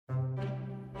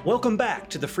Welcome back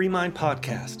to the Free Mind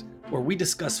Podcast, where we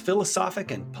discuss philosophic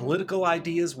and political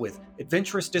ideas with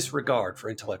adventurous disregard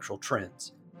for intellectual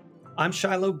trends. I'm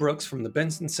Shiloh Brooks from the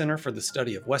Benson Center for the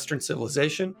Study of Western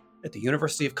Civilization at the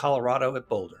University of Colorado at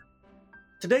Boulder.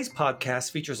 Today's podcast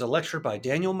features a lecture by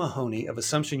Daniel Mahoney of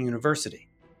Assumption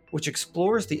University, which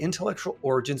explores the intellectual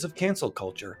origins of cancel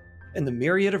culture and the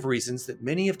myriad of reasons that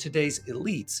many of today's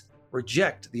elites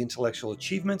reject the intellectual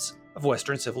achievements of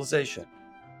Western civilization.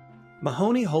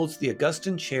 Mahoney holds the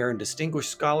Augustine Chair in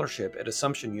Distinguished Scholarship at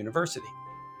Assumption University.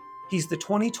 He's the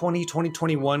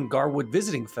 2020-2021 Garwood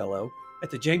Visiting Fellow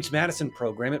at the James Madison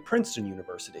Program at Princeton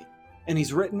University, and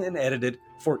he's written and edited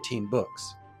 14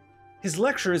 books. His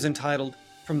lecture is entitled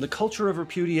From the Culture of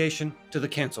Repudiation to the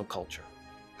Cancel Culture: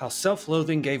 How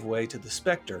Self-Loathing Gave Way to the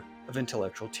Specter of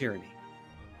Intellectual Tyranny.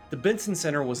 The Benson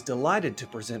Center was delighted to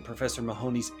present Professor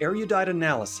Mahoney's erudite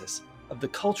analysis of the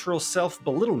cultural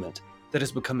self-belittlement that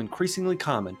has become increasingly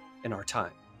common in our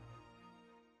time.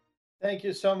 Thank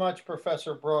you so much,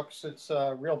 Professor Brooks. It's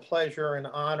a real pleasure and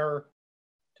honor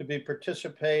to be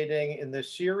participating in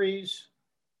this series.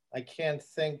 I can't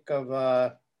think of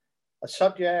a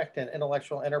subject and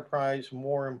intellectual enterprise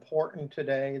more important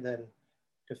today than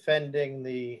defending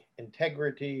the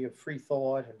integrity of free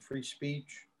thought and free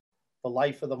speech. The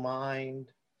life of the mind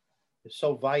is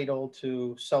so vital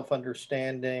to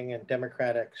self-understanding and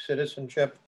democratic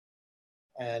citizenship.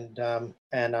 And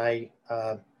I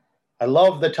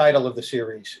love the title of the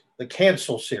series, the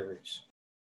Cancel Series.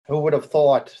 Who would have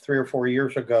thought 3 or 4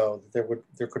 years ago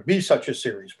there could be such a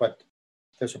series, but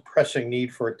there's a pressing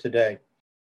need for it today.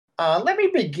 Let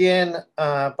me begin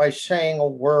by saying a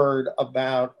word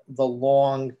about the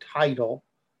long title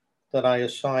that I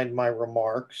assigned my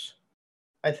remarks.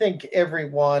 I think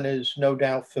everyone is no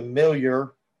doubt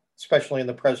familiar, especially in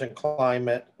the present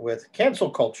climate, with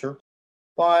cancel culture.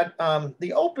 But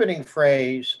the opening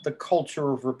phrase, the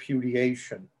culture of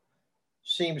repudiation,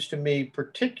 seems to me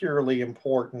particularly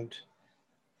important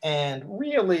and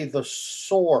really the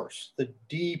source, the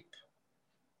deep,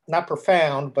 not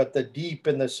profound, but the deep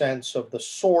in the sense of the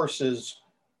sources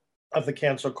of the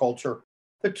cancel culture.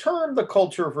 The term, the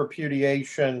culture of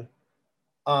repudiation,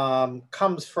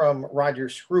 comes from Roger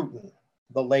Scruton,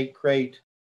 the late, great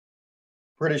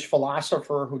British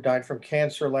philosopher who died from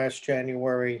cancer last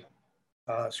January.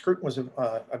 Scruton was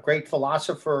a great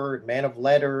philosopher, man of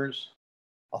letters,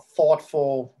 a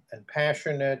thoughtful and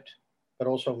passionate, but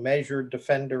also measured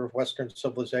defender of Western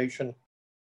civilization.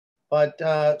 But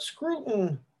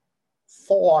Scruton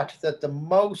thought that the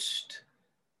most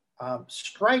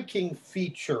striking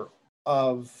feature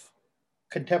of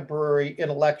contemporary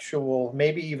intellectual,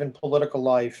 maybe even political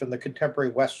life in the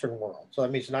contemporary Western world, so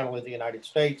that means not only the United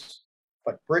States,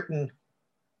 but Britain,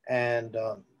 and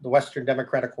the Western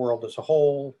democratic world as a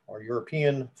whole, our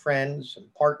European friends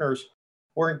and partners,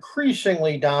 were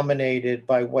increasingly dominated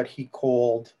by what he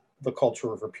called the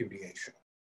culture of repudiation.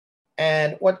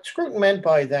 And what Scruton meant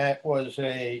by that was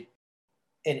an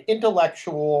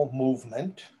intellectual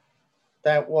movement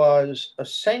that was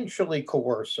essentially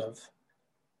coercive,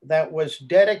 that was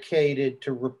dedicated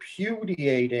to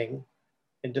repudiating,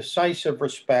 in decisive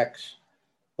respects,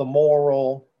 the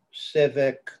moral,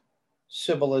 civic,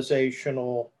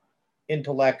 civilizational,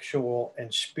 intellectual,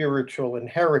 and spiritual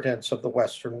inheritance of the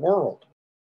Western world.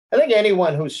 I think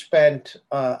anyone who's spent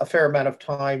a fair amount of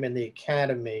time in the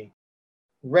academy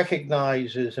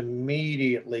recognizes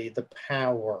immediately the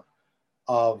power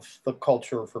of the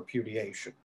culture of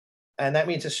repudiation. And that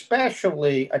means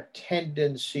especially a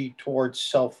tendency towards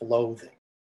self-loathing.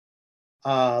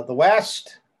 The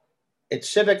West, its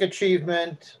civic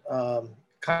achievement,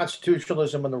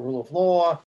 constitutionalism and the rule of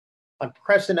law,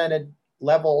 unprecedented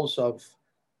levels of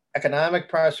economic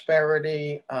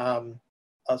prosperity, a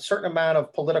certain amount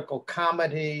of political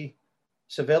comedy,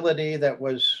 civility that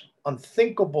was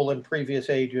unthinkable in previous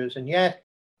ages. And yet,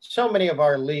 so many of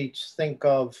our elites think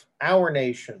of our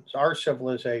nations, our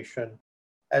civilization,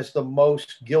 as the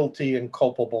most guilty and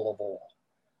culpable of all.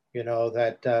 You know,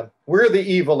 that we're the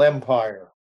evil empire,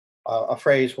 a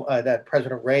phrase that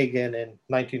President Reagan in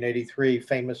 1983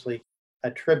 famously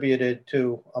attributed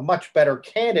to a much better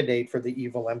candidate for the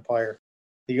evil empire,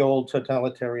 the old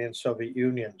totalitarian Soviet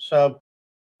Union. So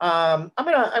I'm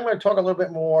gonna talk a little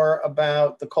bit more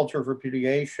about the culture of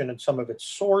repudiation and some of its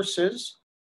sources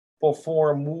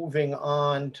before moving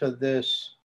on to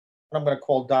this, what I'm going to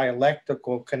call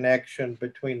dialectical connection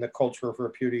between the culture of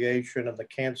repudiation and the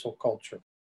cancel culture.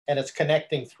 And its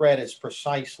connecting thread is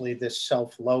precisely this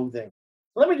self-loathing.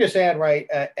 Let me just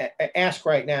ask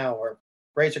right now, or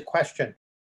raise a question.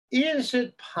 Is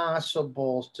it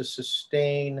possible to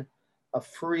sustain a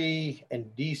free and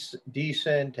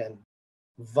decent and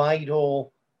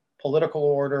vital political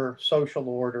order, social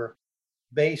order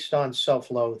based on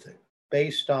self-loathing,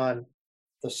 based on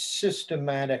the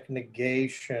systematic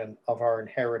negation of our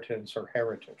inheritance or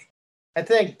heritage. I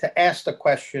think to ask the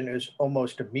question is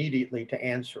almost immediately to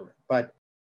answer it, but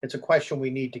it's a question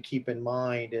we need to keep in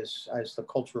mind as the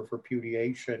culture of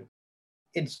repudiation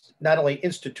not only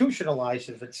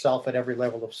institutionalizes itself at every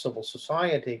level of civil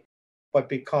society, but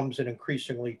becomes an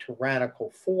increasingly tyrannical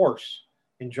force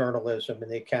in journalism, in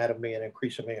the academy, and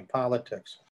increasingly in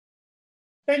politics.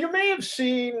 Now, you may have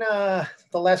seen the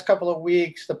last couple of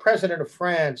weeks, the president of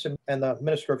France and the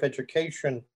minister of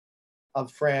education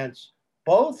of France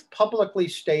both publicly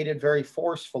stated very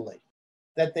forcefully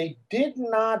that they did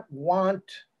not want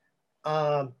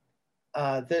um,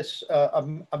 this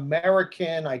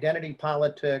American identity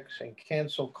politics and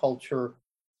cancel culture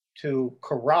to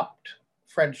corrupt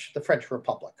the French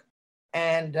Republic.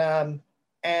 And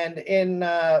in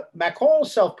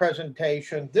Macron's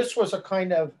self-presentation, this was a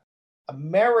kind of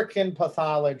American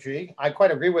pathology. I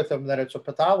quite agree with him that it's a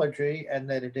pathology and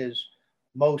that it is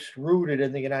most rooted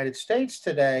in the United States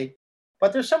today.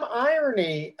 But there's some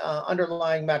irony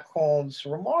underlying Macron's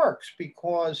remarks,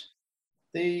 because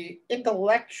the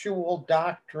intellectual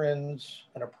doctrines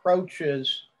and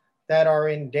approaches that are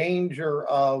in danger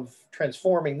of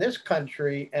transforming this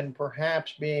country and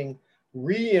perhaps being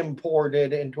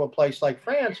re-imported into a place like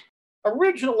France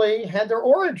originally had their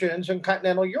origins in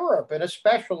continental Europe, and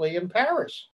especially in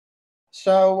Paris.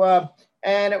 So,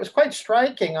 and it was quite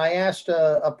striking. I asked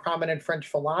a prominent French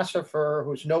philosopher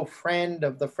who's no friend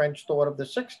of the French thought of the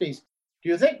 60s, do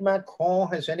you think Macron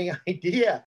has any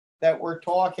idea that we're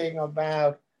talking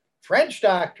about French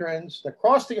doctrines that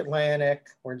crossed the Atlantic,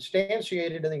 were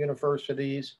instantiated in the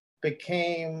universities,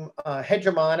 became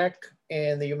hegemonic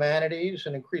in the humanities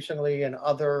and increasingly in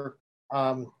other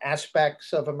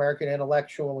aspects of American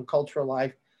intellectual and cultural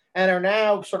life, and are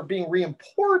now sort of being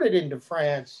re-imported into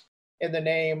France in the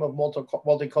name of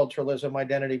multiculturalism,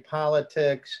 identity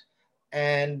politics,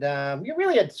 and you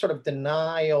really had sort of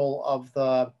denial of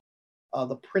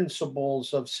the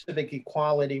principles of civic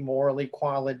equality, moral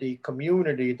equality,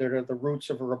 community that are the roots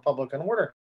of a Republican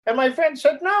order. And my friend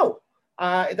said no,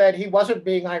 that he wasn't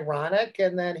being ironic,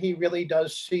 and that he really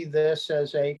does see this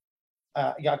as a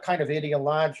kind of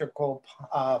ideological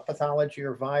pathology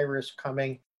or virus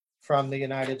coming from the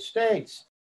United States.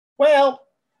 Well,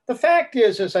 the fact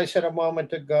is, as I said a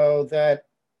moment ago, that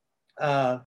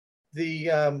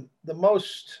the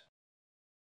most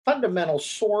fundamental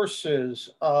sources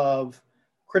of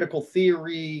critical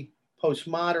theory,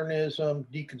 postmodernism,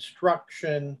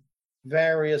 deconstruction,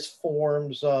 various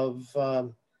forms of,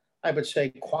 I would say,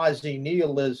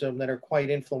 quasi-nihilism that are quite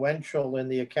influential in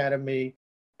the academy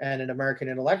and in American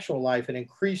intellectual life, and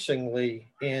increasingly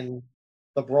in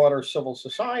the broader civil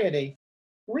society,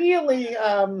 really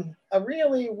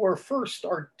were first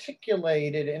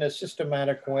articulated in a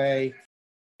systematic way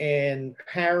in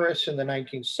Paris in the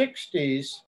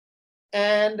 1960s.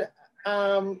 And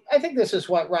I think this is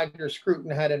what Roger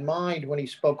Scruton had in mind when he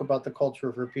spoke about the culture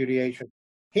of repudiation.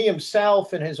 He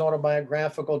himself, in his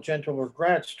autobiographical Gentle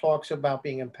Regrets, talks about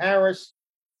being in Paris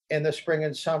in the spring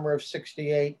and summer of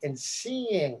 68 and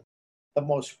seeing the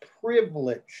most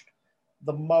privileged,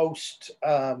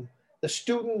 the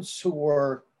students who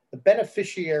were the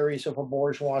beneficiaries of a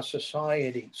bourgeois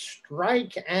society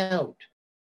strike out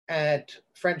at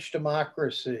French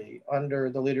democracy under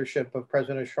the leadership of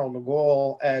President Charles de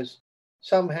Gaulle as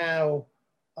somehow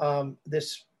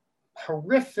this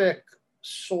horrific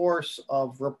source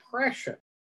of repression.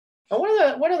 And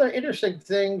one of the interesting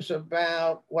things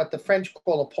about what the French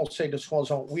call a pensée de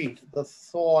 68, the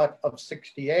thought of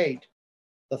 68,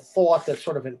 the thought that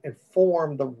sort of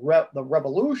informed the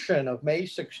revolution of May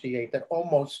 68 that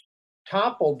almost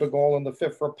toppled de Gaulle and the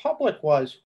Fifth Republic,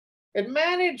 was it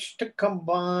managed to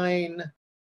combine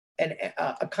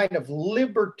a kind of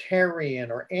libertarian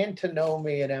or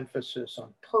antinomian emphasis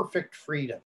on perfect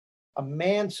freedom,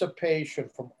 emancipation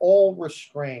from all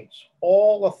restraints,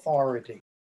 all authority,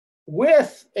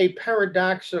 with a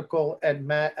paradoxical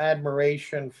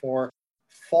admiration for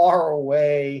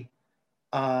faraway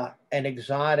and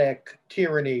exotic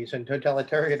tyrannies and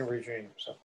totalitarian regimes.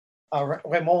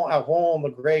 Raymond Aron,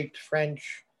 the great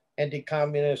French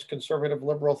anti-communist, conservative,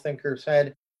 liberal thinker,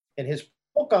 said in his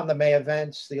book on the May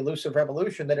events, The Elusive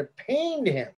Revolution, that it pained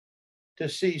him to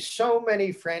see so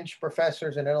many French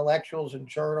professors and intellectuals and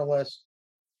journalists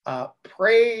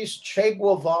praise Che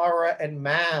Guevara and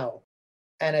Mao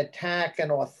and attack an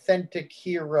authentic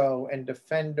hero and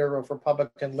defender of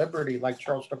Republican liberty like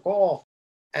Charles de Gaulle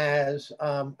as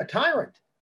a tyrant.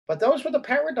 But those were the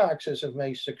paradoxes of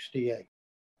May 68.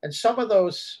 And some of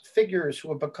those figures who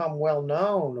have become well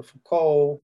known,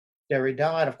 Foucault,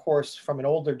 Derrida, and of course, from an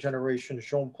older generation,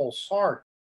 Jean-Paul Sartre,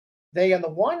 they, on the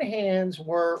one hand,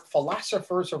 were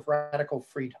philosophers of radical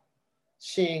freedom,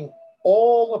 seeing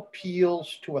all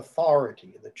appeals to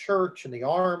authority in the church, in the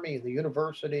army, in the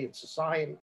university, in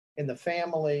society, in the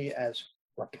family as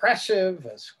repressive,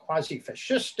 as quasi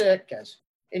fascistic, as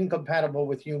incompatible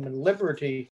with human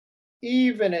liberty,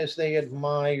 even as they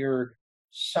admired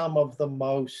some of the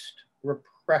most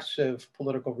repressive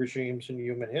political regimes in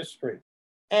human history.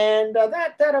 And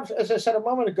that, as I said a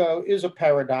moment ago, is a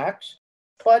paradox,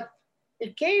 but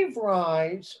it gave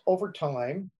rise over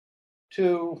time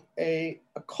to a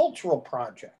cultural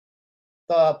project.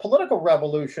 The political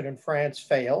revolution in France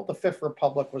failed. The Fifth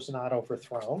Republic was not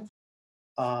overthrown.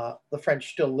 The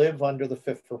French still live under the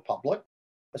Fifth Republic,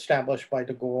 established by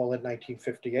de Gaulle in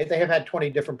 1958. They have had 20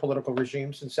 different political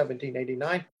regimes since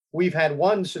 1789. We've had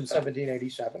one since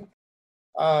 1787.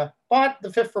 But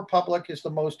the Fifth Republic is the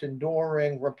most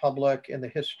enduring republic in the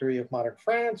history of modern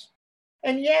France.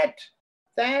 And yet,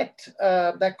 that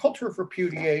culture of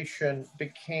repudiation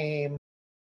became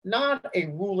not a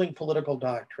ruling political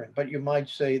doctrine, but you might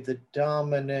say the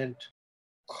dominant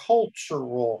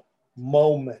cultural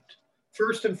moment,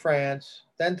 first in France,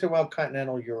 then throughout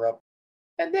continental Europe,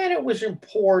 and then it was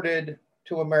imported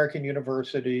to American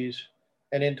universities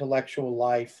and intellectual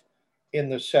life in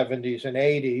the 70s and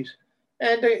 80s.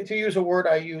 And to use a word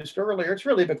I used earlier, it's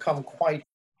really become quite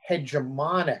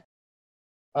hegemonic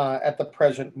at the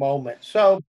present moment.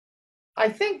 So I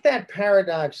think that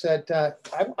paradox that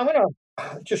I'm going to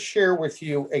just share with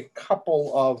you a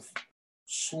couple of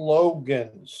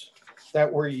slogans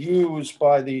that were used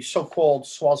by the so-called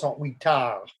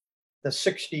 68ers, the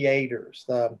 68ers,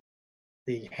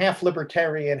 the half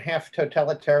libertarian, half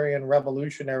totalitarian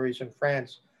revolutionaries in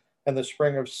France in the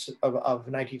spring of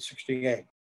 1968.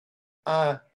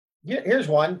 Here's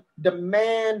one: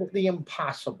 demand the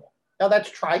impossible. Now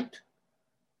that's trite,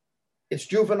 it's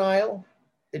juvenile,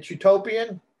 it's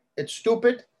utopian, it's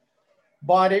stupid,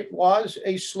 but it was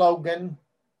a slogan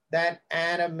that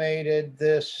animated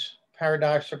this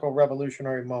paradoxical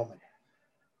revolutionary moment.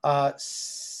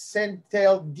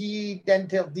 S'interdit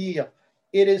d'interdire.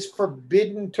 It is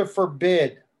forbidden to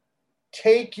forbid.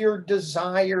 Take your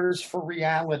desires for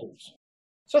realities.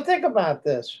 So think about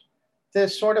this.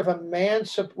 This sort of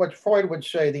what Freud would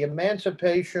say, the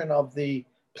emancipation of the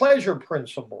pleasure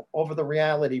principle over the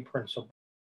reality principle,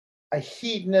 a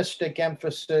hedonistic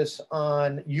emphasis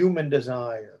on human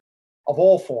desire of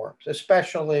all forms,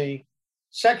 especially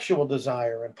sexual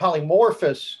desire and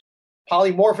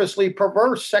polymorphously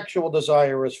perverse sexual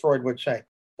desire, as Freud would say.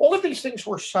 All of these things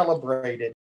were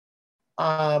celebrated.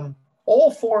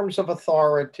 All forms of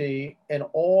authority and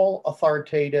all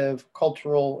authoritative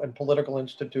cultural and political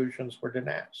institutions were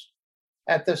denounced.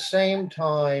 At the same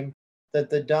time that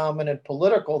the dominant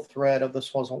political thread of the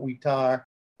 68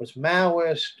 was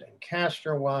Maoist and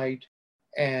Castro-White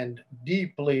and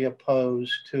deeply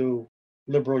opposed to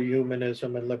liberal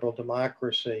humanism and liberal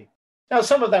democracy. Now,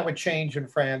 some of that would change in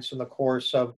France in the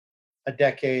course of a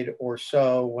decade or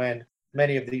so when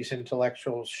many of these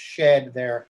intellectuals shed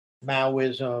their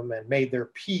Maoism and made their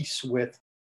peace with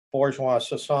bourgeois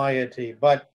society.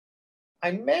 But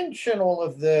I mention all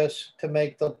of this to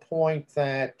make the point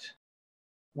that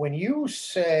when you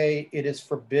say it is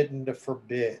forbidden to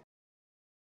forbid,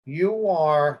 you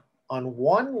are on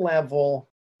one level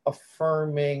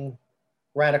affirming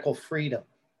radical freedom.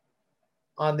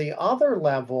 On the other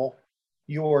level,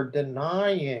 you're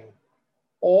denying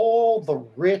all the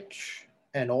rich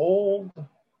and old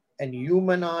and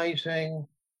humanizing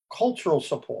cultural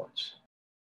supports,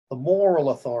 the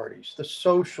moral authorities, the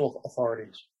social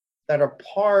authorities that are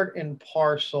part and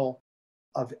parcel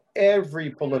of every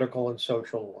political and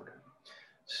social order.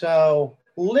 So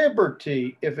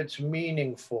liberty, if it's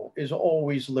meaningful, is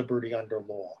always liberty under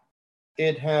law.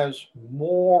 It has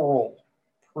moral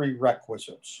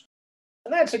prerequisites.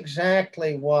 And that's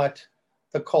exactly what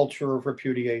the culture of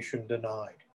repudiation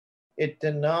denied. It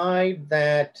denied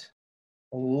that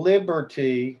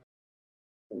liberty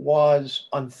was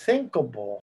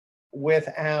unthinkable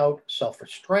without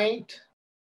self-restraint,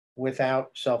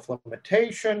 without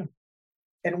self-limitation,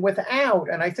 and without,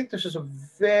 and I think this is a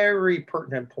very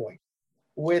pertinent point,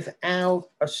 without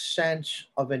a sense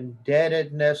of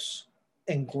indebtedness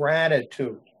and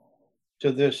gratitude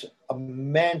to this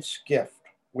immense gift,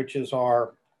 which is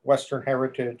our Western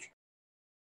heritage,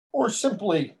 or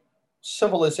simply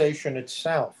civilization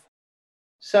itself.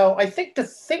 So I think to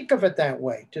think of it that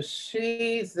way, to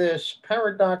see this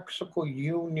paradoxical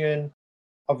union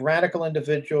of radical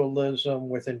individualism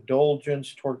with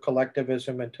indulgence toward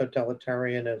collectivism and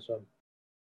totalitarianism.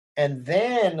 And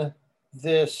then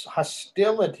this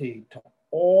hostility to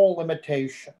all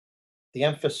limitation, the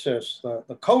emphasis,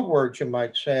 the code words, you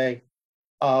might say,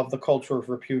 of the culture of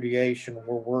repudiation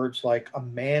were words like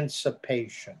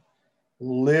emancipation,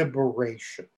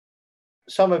 liberation.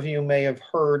 Some of you may have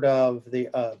heard of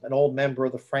an old member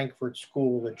of the Frankfurt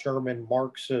School, a German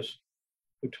Marxist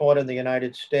who taught in the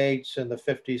United States in the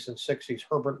 50s and 60s,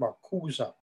 Herbert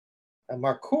Marcuse. And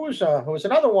Marcuse, who was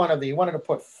another one of he wanted to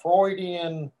put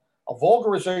a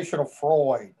vulgarization of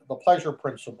Freud, the pleasure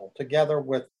principle, together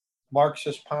with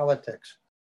Marxist politics.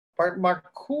 But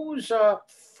Marcuse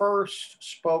first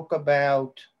spoke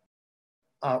about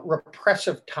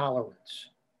repressive tolerance.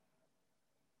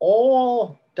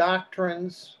 All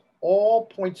doctrines, all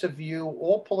points of view,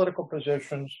 all political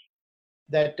positions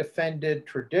that defended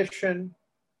tradition,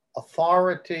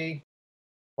 authority,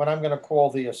 what I'm going to call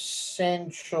the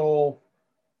essential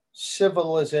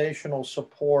civilizational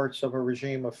supports of a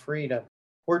regime of freedom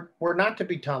were not to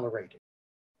be tolerated.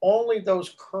 Only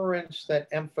those currents that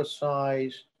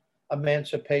emphasize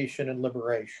emancipation and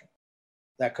liberation.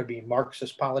 That could be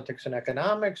Marxist politics and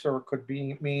economics, or it could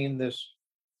mean this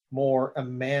more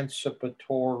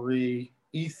emancipatory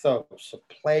ethos of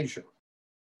pleasure,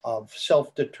 of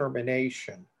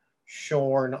self-determination,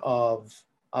 shorn of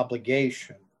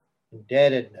obligation,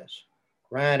 indebtedness,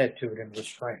 gratitude, and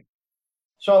restraint.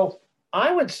 So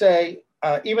I would say,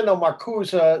 even though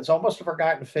Marcuse is almost a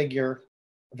forgotten figure,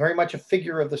 very much a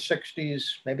figure of the 60s,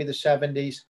 maybe the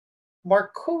 70s,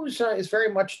 Marcuse is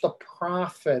very much the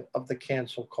prophet of the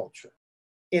cancel culture.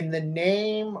 In the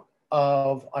name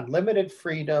of unlimited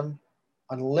freedom,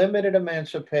 unlimited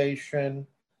emancipation,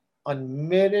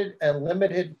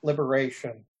 unlimited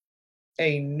liberation,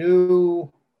 a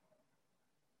new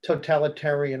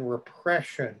totalitarian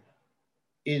repression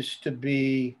is to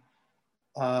be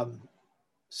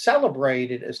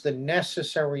celebrated as the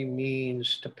necessary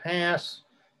means to pass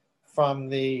from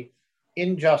the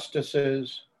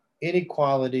injustices,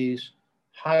 inequalities,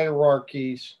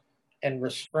 hierarchies, and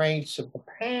restraints of the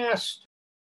past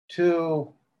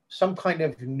to some kind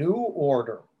of new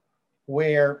order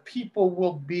where people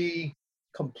will be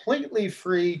completely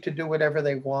free to do whatever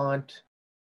they want,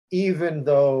 even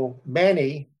though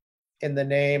many, in the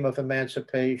name of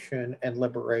emancipation and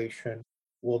liberation,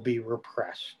 will be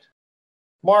repressed.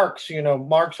 Marx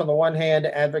on the one hand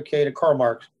advocated, Karl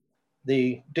Marx,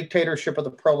 the dictatorship of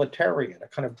the proletariat, a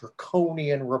kind of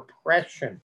draconian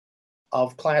repression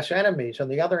of class enemies. On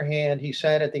the other hand, he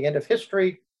said at the end of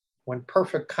history, when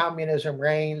perfect communism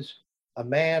reigns, a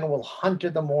man will hunt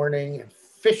in the morning and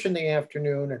fish in the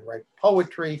afternoon and write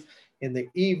poetry in the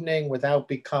evening without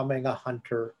becoming a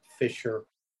hunter, fisher,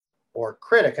 or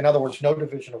critic. In other words, no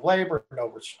division of labor, no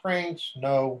restraints,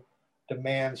 no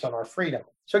demands on our freedom.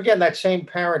 So again, that same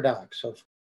paradox of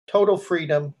total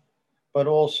freedom, but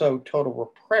also total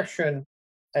repression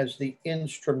as the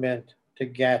instrument to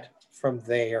get from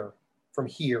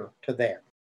here to there.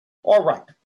 All right.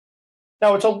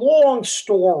 Now, it's a long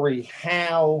story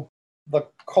how the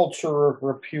culture of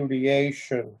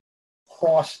repudiation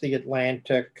crossed the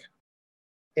Atlantic.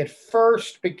 It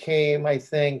first became, I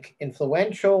think,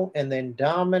 influential and then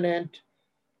dominant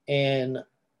in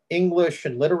English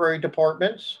and literary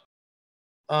departments.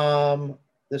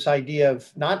 This idea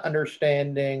of not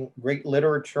understanding great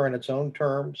literature in its own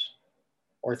terms,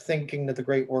 or thinking that the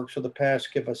great works of the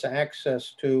past give us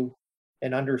access to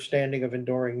an understanding of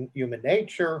enduring human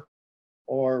nature,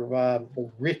 or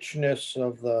the richness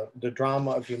of the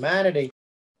drama of humanity,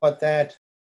 but that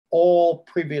all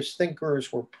previous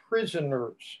thinkers were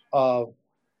prisoners of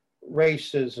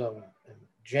racism,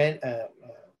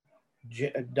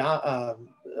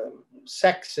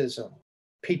 sexism,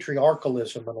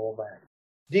 patriarchalism, and all that.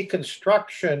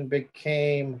 Deconstruction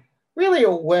became really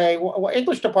a way.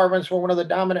 English departments were one of the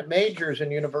dominant majors in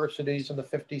universities in the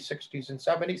 50s, 60s, and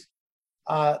 70s.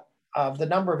 The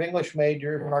number of English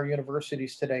majors in our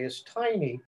universities today is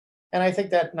tiny. And I think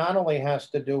that not only has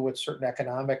to do with certain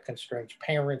economic constraints,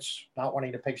 parents not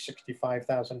wanting to pay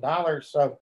 $65,000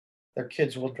 so their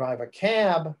kids will drive a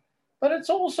cab, but it's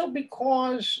also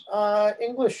because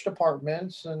English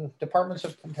departments and departments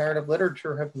of comparative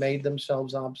literature have made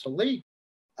themselves obsolete.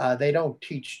 They don't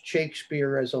teach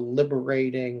Shakespeare as a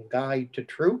liberating guide to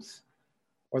truth,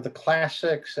 or the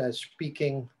classics as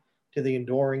speaking to the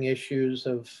enduring issues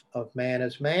of man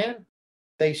as man.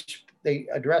 They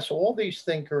address all these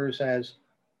thinkers as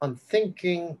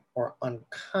unthinking or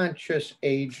unconscious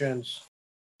agents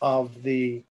of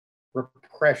the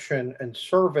repression and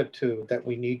servitude that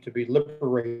we need to be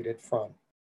liberated from.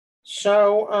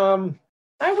 So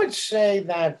I would say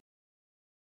that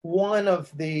one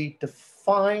of the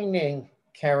defining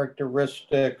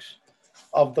characteristics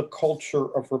of the culture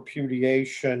of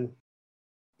repudiation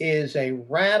is a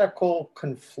radical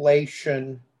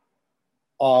conflation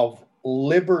of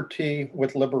liberty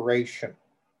with liberation.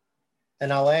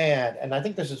 And I'll add, and I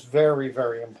think this is very,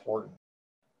 very important,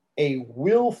 a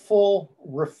willful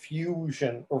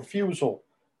refusal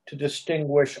to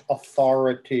distinguish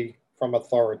authority from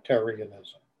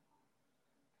authoritarianism.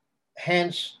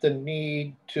 Hence the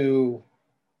need to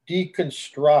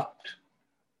deconstruct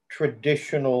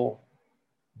traditional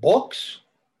books,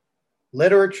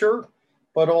 literature,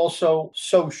 but also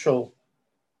social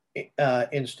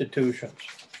institutions.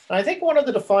 And I think one of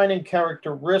the defining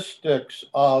characteristics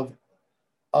of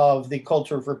the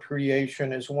culture of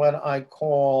repudiation is what I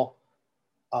call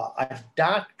a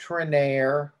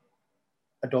doctrinaire,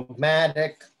 a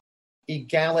dogmatic,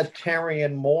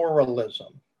 egalitarian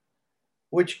moralism,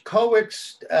 which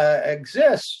coexists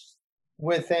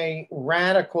with a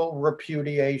radical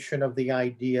repudiation of the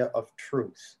idea of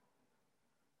truth.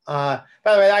 By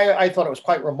the way, I thought it was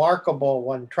quite remarkable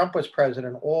when Trump was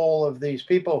president, all of these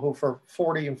people who for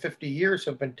 40 and 50 years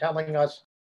have been telling us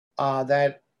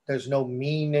that there's no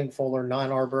meaningful or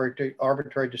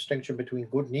non-arbitrary distinction between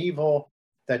good and evil,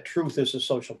 that truth is a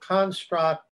social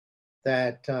construct,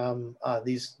 that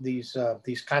these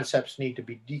concepts need to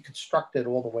be deconstructed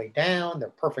all the way down. They're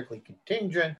perfectly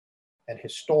contingent and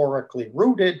historically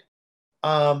rooted.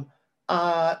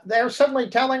 They're suddenly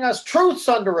telling us truth's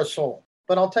under assault.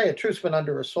 But I'll tell you, truth's been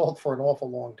under assault for an awful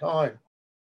long time.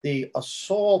 The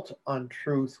assault on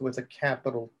truth with a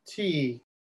capital T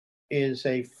is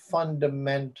a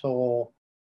fundamental,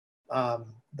 you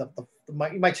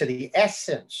might say, the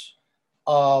essence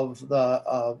of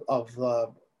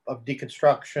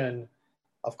deconstruction,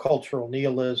 of cultural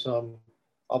nihilism,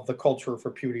 of the culture of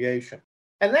repudiation.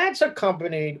 And that's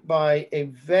accompanied by a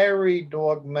very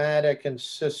dogmatic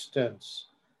insistence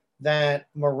that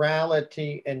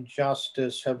morality and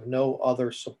justice have no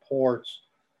other supports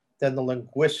than the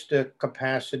linguistic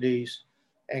capacities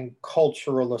and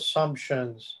cultural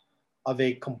assumptions of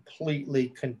a completely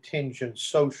contingent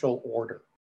social order.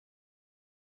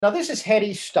 Now, this is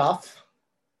heady stuff.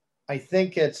 I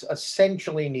think it's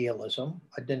essentially nihilism,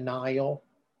 a denial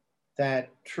that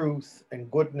truth and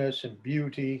goodness and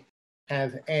beauty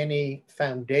have any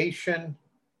foundation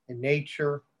in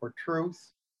nature or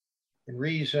truth, in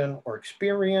reason or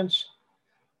experience.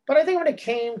 But I think when it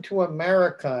came to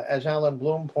America, as Alan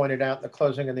Bloom pointed out in The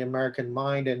Closing of the American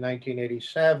Mind in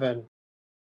 1987,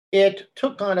 it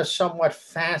took on a somewhat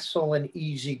facile and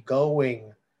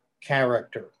easygoing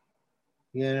character.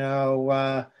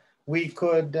 We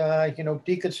could,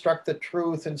 deconstruct the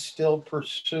truth and still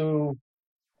pursue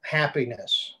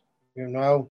happiness,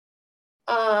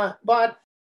 But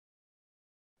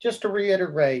just to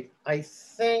reiterate, I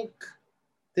think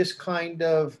this kind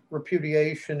of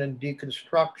repudiation and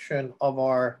deconstruction of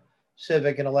our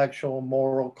civic, intellectual,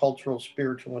 moral, cultural,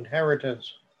 spiritual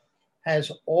inheritance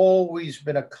has always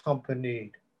been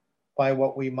accompanied by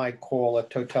what we might call a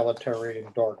totalitarian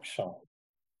dark side.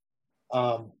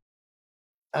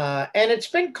 And it's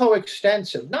been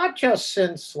coextensive, not just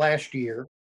since last year,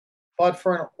 but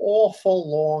for an awful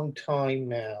long time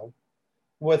now,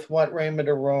 with what Raymond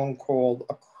Aron called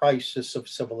a crisis of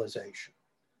civilization,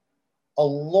 a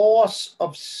loss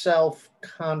of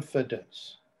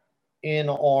self-confidence in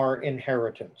our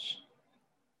inheritance.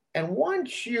 And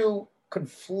once you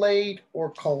conflate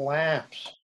or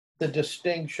collapse the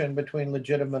distinction between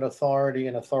legitimate authority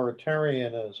and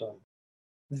authoritarianism,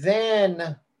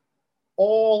 then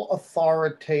all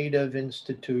authoritative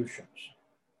institutions,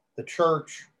 the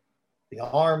church, the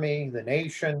army, the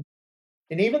nation,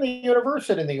 and even the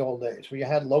university in the old days, where you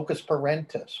had locus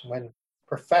parentis, when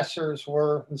professors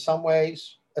were in some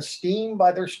ways esteemed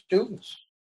by their students,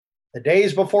 the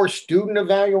days before student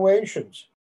evaluations.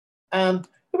 It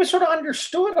was sort of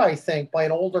understood, I think, by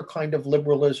an older kind of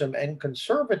liberalism and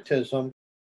conservatism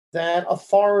that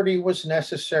authority was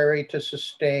necessary to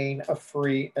sustain a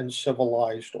free and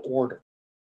civilized order.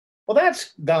 Well,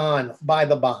 that's gone by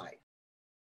the by.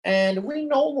 And we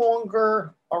no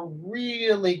longer are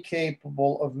really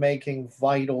capable of making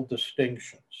vital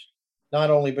distinctions,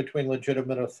 not only between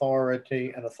legitimate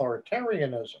authority and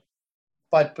authoritarianism,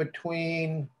 but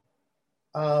between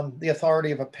the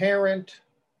authority of a parent,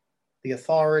 the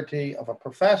authority of a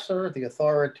professor, the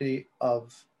authority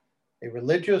of a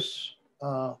religious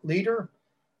leader,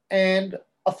 and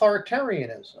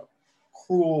authoritarianism,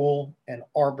 cruel and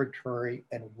arbitrary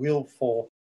and willful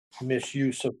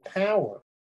misuse of power.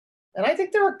 And I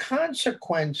think there are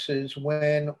consequences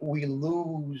when we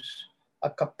lose a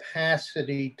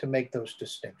capacity to make those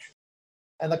distinctions.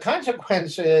 And the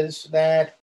consequence is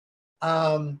that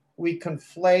we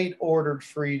conflate ordered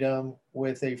freedom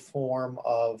with a form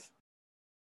of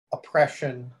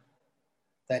oppression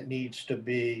that needs to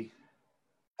be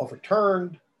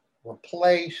overturned,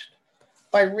 replaced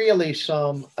by really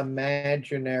some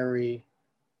imaginary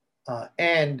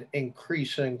and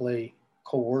increasingly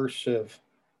coercive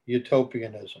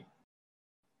utopianism.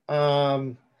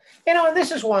 And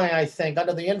this is why I think,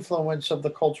 under the influence of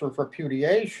the culture of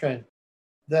repudiation,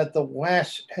 that the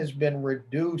West has been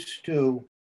reduced to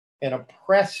an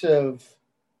oppressive,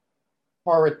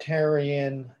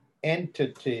 authoritarian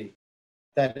entity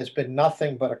that has been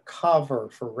nothing but a cover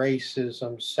for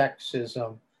racism,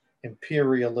 sexism,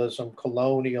 imperialism,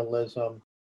 colonialism,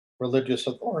 religious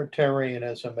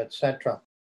authoritarianism, etc.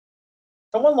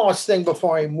 And one last thing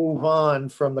before I move on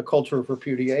from the culture of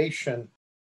repudiation,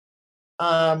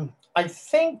 I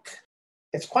think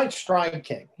it's quite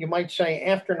striking. You might say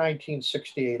after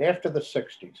 1968, after the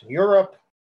 60s in Europe,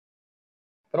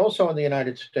 but also in the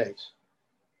United States,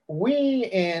 we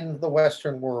in the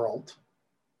Western world,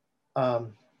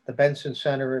 the Benson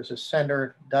Center is a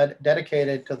center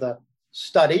dedicated to the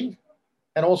study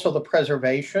and also the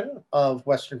preservation of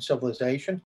Western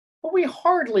civilization, but we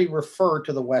hardly refer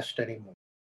to the West anymore.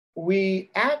 We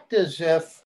act as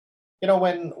if,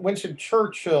 when Winston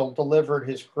Churchill delivered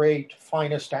his great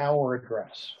finest hour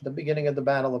address at the beginning of the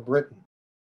Battle of Britain,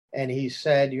 and he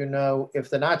said, if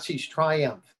the Nazis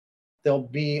triumph, there'll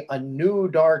be a new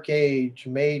dark age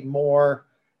made more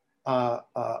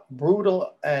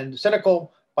brutal and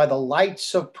cynical by the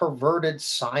lights of perverted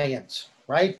science,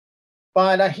 right?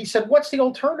 But he said, what's the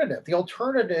alternative? The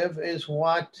alternative is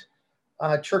what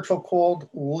Churchill called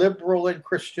liberal and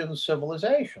Christian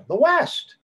civilization, the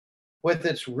West, with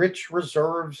its rich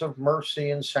reserves of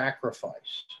mercy and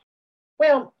sacrifice.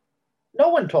 Well, no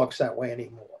one talks that way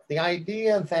anymore. The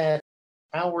idea that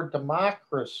our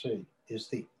democracy is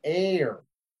the heir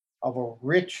of a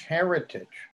rich heritage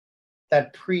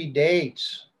that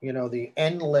predates, the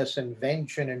endless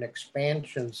invention and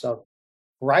expansions of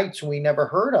rights we never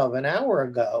heard of an hour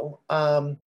ago,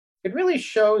 it really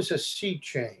shows a sea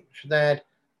change, that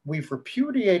we've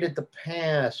repudiated the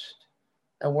past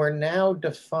and we're now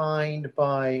defined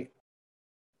by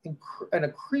an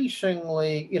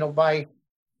increasingly, by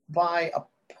a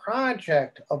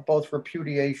project of both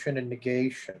repudiation and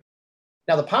negation.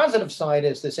 Now, the positive side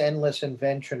is this endless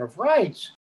invention of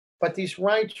rights, but these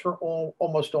rights are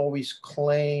almost always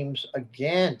claims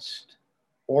against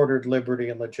ordered liberty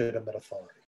and legitimate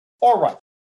authority. All right.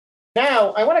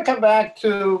 Now, I want to come back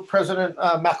to President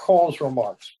Macron's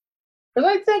remarks, because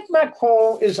I think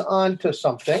Macron is onto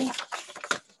something.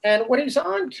 And what he's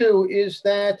onto is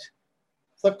that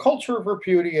the culture of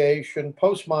repudiation,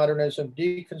 postmodernism,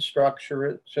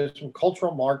 deconstructionism,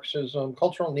 cultural Marxism,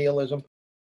 cultural nihilism,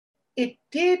 it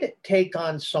did take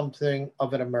on something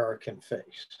of an American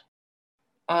face.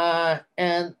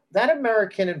 And that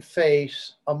American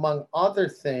face, among other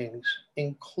things,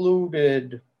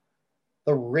 included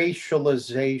the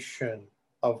racialization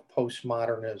of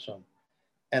postmodernism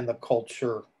and the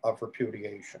culture of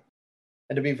repudiation.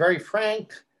 And to be very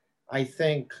frank, I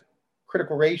think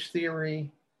critical race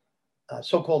theory,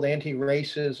 so-called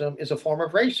anti-racism, is a form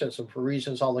of racism for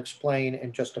reasons I'll explain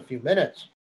in just a few minutes.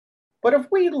 But if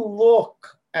we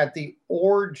look at the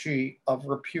orgy of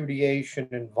repudiation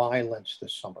and violence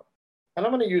this summer, and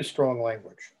I'm going to use strong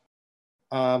language,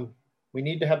 we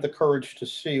need to have the courage to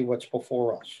see what's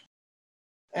before us.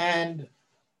 And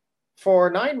for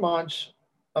 9 months,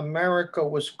 America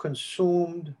was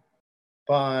consumed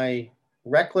by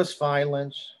reckless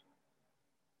violence,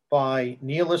 by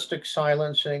nihilistic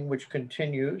silencing, which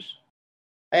continues.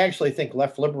 I actually think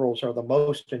left liberals are the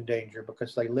most in danger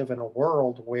because they live in a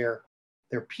world where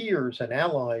their peers and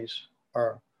allies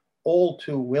are all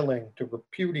too willing to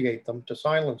repudiate them, to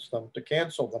silence them, to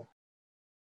cancel them.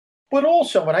 But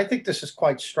also, and I think this is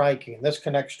quite striking, and this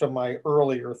connects to my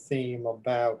earlier theme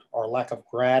about our lack of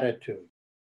gratitude,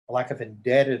 a lack of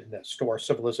indebtedness to our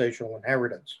civilizational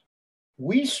inheritance.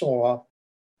 We saw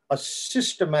a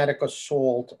systematic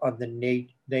assault on the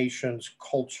nation's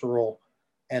cultural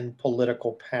and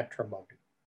political patrimony.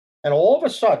 And all of a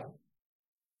sudden,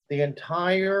 the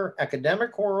entire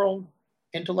academic world,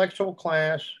 intellectual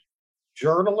class,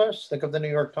 journalists, think of the New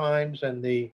York Times and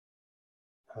the,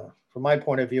 from my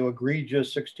point of view,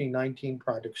 egregious 1619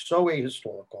 project, so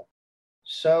ahistorical,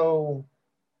 so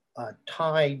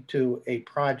tied to a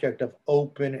project of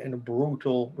open and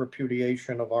brutal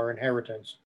repudiation of our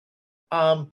inheritance.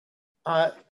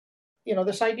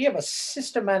 This idea of a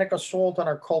systematic assault on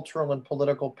our cultural and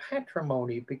political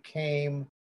patrimony became,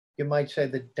 you might say,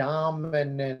 the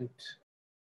dominant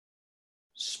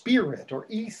spirit or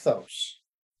ethos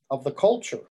of the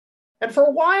culture. And for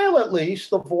a while, at least,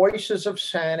 the voices of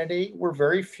sanity were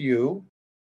very few.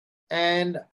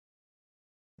 And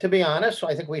to be honest,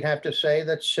 I think we'd have to say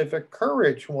that civic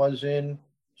courage was in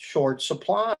short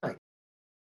supply.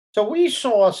 So we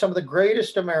saw some of the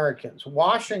greatest Americans.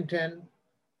 Washington,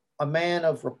 a man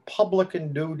of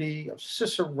Republican duty, of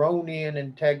Ciceronian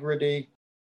integrity,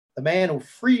 the man who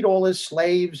freed all his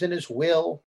slaves in his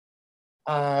will,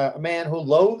 a man who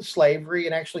loathed slavery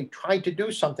and actually tried to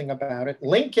do something about it.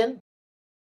 Lincoln,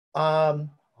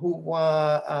 who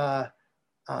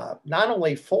not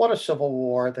only fought a civil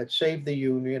war that saved the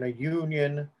Union, a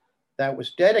Union that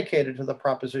was dedicated to the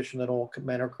proposition that all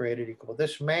men are created equal.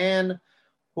 This man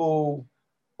who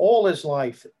all his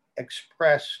life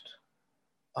expressed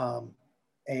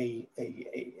a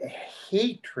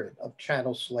hatred of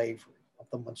chattel slavery, of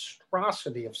the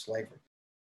monstrosity of slavery.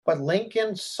 But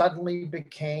Lincoln suddenly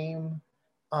became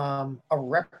a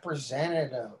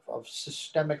representative of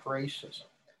systemic racism.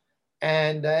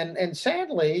 And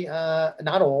sadly,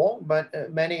 not all,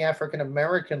 but many African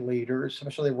American leaders,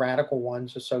 especially radical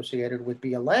ones associated with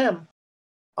BLM,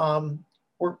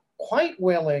 were quite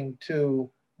willing to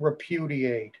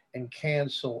repudiate and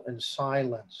cancel and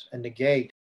silence and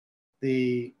negate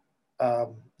the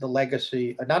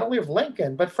legacy not only of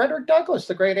Lincoln but Frederick Douglass,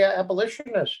 the great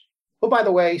abolitionist, who, by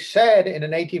the way, said in an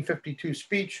 1852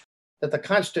 speech that the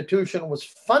Constitution was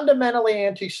fundamentally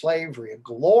anti-slavery, a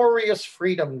glorious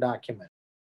freedom document,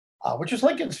 which is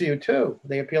Lincoln's view too.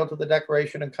 They appealed to the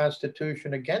Declaration and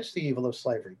Constitution against the evil of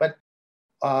slavery. But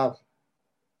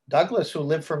Douglass, who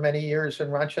lived for many years in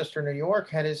Rochester, New York,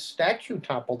 had his statue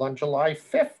toppled on July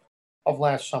 5th of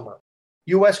last summer.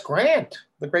 U.S. Grant,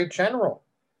 the great general.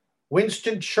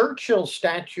 Winston Churchill's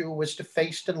statue was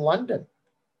defaced in London.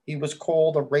 He was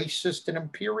called a racist and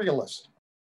imperialist.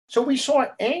 So we saw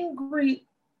angry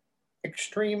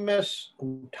extremists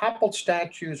who toppled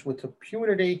statues with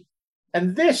impunity.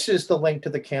 And this is the link to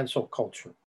the cancel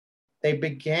culture. They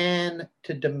began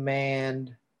to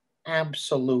demand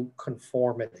absolute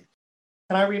conformity.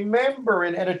 And I remember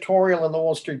an editorial in the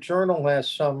Wall Street Journal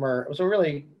last summer. It was a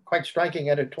really quite striking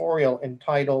editorial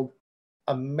entitled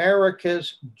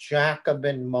America's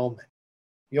Jacobin Moment.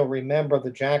 You'll remember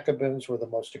the Jacobins were the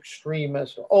most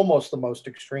extremist, or almost the most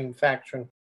extreme faction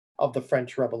of the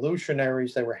French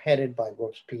revolutionaries. They were headed by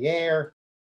Robespierre,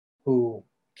 who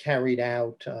carried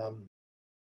out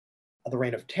the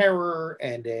Reign of Terror,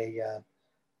 and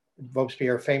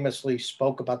Robespierre famously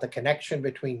spoke about the connection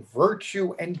between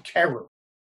virtue and terror.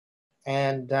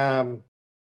 And for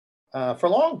a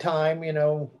long time,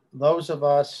 those of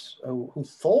us who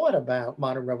thought about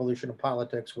modern revolution in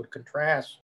politics would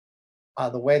contrast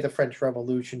the way the French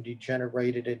Revolution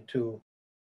degenerated into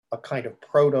a kind of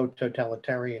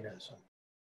proto-totalitarianism.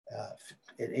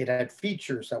 It had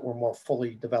features that were more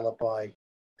fully developed by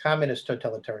communist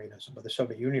totalitarianism, by the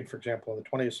Soviet Union, for example, in the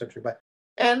 20th century,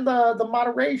 and the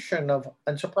moderation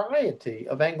and sobriety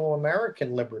of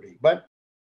Anglo-American liberty. But,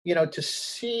 to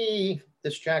see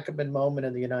this Jacobin moment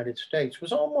in the United States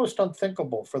was almost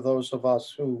unthinkable for those of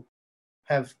us who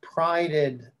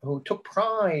took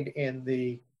pride in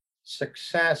the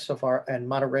success of and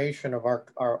moderation of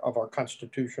our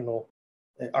constitutional,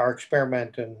 our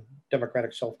experiment in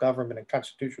democratic self-government and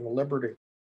constitutional liberty.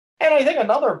 And I think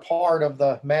another part of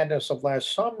the madness of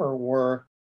last summer were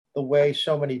the way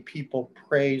so many people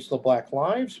praised the Black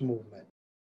Lives Movement,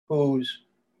 whose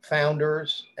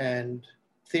founders and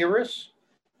theorists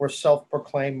were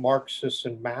self-proclaimed Marxists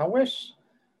and Maoists,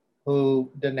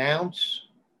 who denounce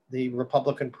the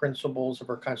Republican principles of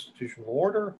our constitutional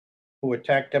order, who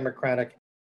attack democratic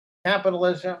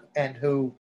capitalism, and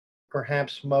who,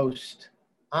 perhaps most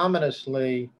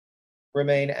ominously,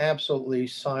 remain absolutely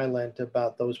silent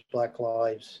about those Black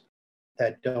lives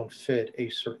that don't fit a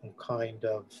certain kind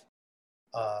of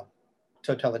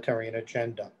totalitarian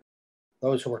agenda.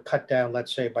 Those who were cut down,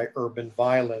 let's say, by urban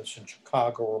violence in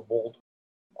Chicago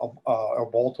or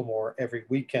Baltimore every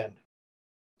weekend.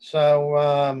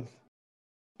 So,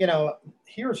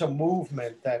 here's a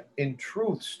movement that in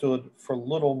truth stood for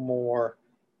little more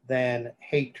than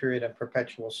hatred and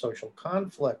perpetual social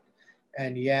conflict.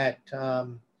 And yet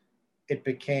it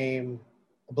became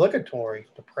obligatory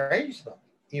to praise them,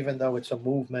 even though it's a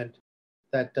movement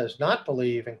that does not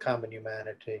believe in common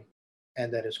humanity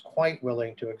and that is quite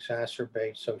willing to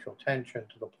exacerbate social tension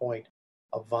to the point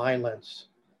of violence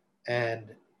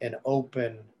and an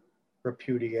open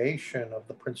repudiation of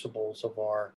the principles of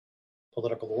our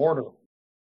political order.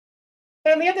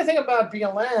 And the other thing about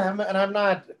BLM, and I'm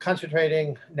not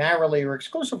concentrating narrowly or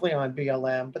exclusively on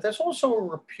BLM, but there's also a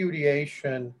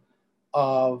repudiation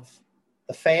of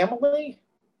the family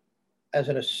as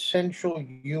an essential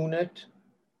unit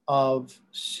of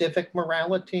civic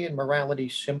morality and morality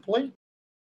simply.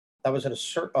 That was an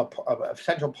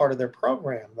essential part of their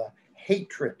program, the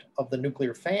hatred of the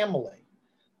nuclear family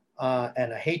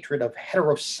and a hatred of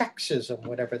heterosexism,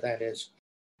 whatever that is.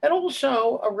 And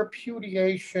also a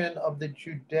repudiation of the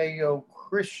Judeo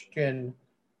Christian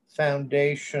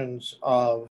foundations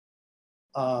of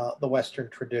the Western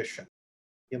tradition.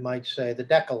 You might say the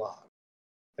Decalogue,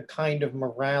 the kind of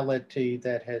morality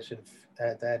that has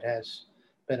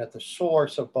been at the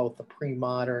source of both the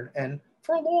pre-modern and,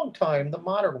 for a long time, the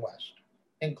modern West,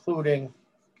 including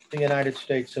the United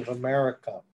States of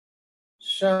America.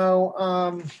 So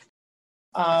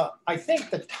I think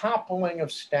the toppling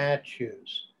of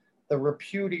statues, the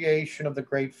repudiation of the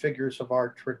great figures of our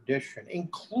tradition,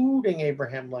 including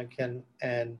Abraham Lincoln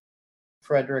and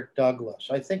Frederick Douglass,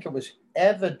 I think it was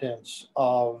evidence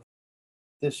of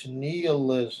this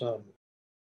nihilism,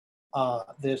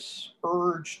 this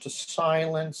urge to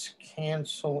silence,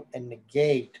 cancel, and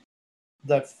negate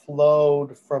that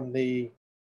flowed from the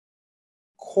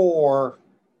core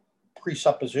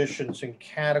presuppositions and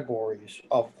categories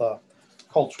of the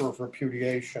culture of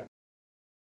repudiation.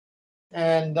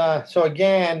 And so,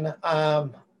 again,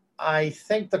 I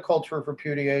think the culture of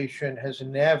repudiation has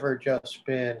never just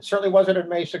been, certainly wasn't in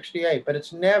May 68, but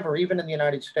it's never, even in the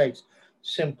United States,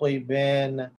 simply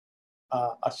been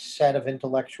a set of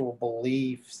intellectual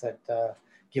beliefs that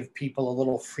give people a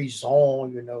little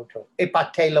frisson, to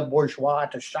épater le bourgeois,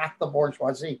 to shock the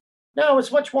bourgeoisie. No,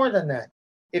 it's much more than that.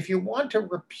 If you want to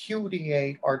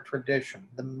repudiate our tradition,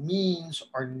 the means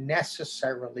are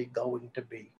necessarily going to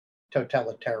be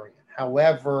totalitarian,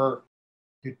 however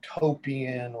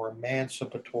utopian or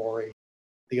emancipatory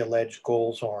the alleged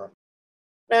goals are.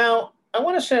 Now, I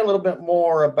want to say a little bit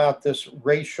more about this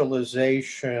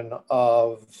racialization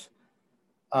of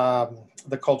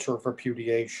the culture of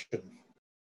repudiation.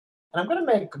 And I'm going to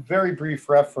make a very brief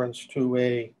reference to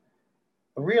a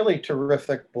really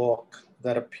terrific book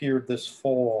that appeared this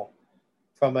fall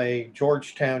from a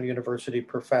Georgetown University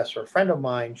professor, a friend of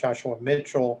mine, Joshua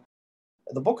Mitchell.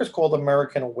 The book is called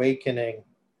American Awakening: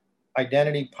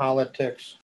 Identity,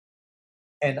 Politics,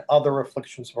 and Other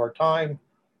Afflictions of Our Time.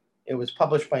 It was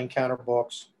published by Encounter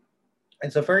Books.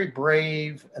 It's a very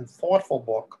brave and thoughtful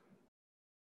book,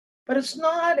 but it's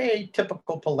not a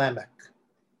typical polemic.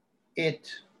 It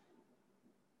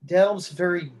delves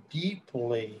very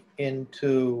deeply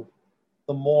into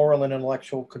the moral and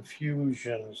intellectual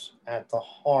confusions at the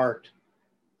heart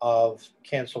of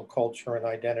cancel culture and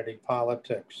identity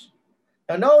politics.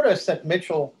 Now, notice that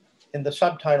Mitchell, in the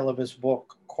subtitle of his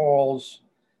book, calls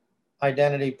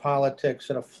identity politics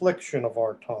an affliction of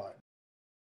our time.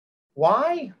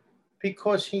 Why?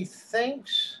 Because he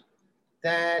thinks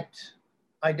that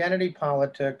identity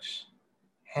politics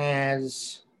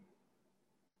has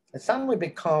suddenly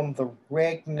become the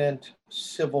regnant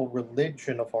civil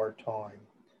religion of our time,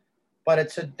 but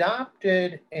it's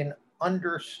adopted an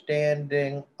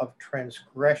understanding of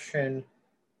transgression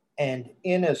and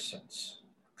innocence,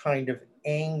 kind of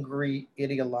angry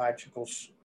ideological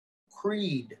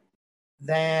creed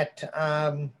that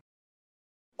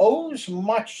owes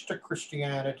much to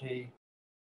Christianity,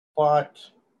 but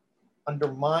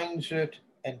undermines it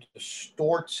and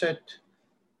distorts it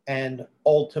and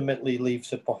ultimately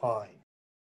leaves it behind.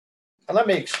 And let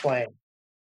me explain.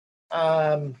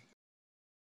 The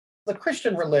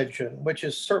Christian religion, which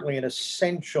is certainly an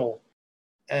essential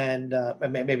and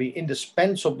maybe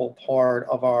indispensable part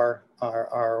of our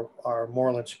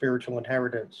moral and spiritual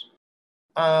inheritance,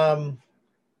 the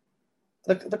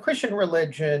Christian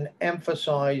religion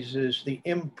emphasizes the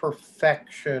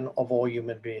imperfection of all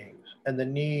human beings and the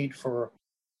need for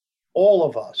all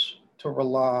of us to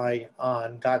rely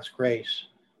on God's grace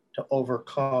to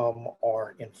overcome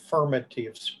our infirmity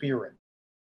of spirit.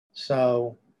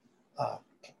 So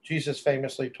Jesus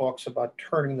famously talks about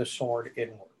turning the sword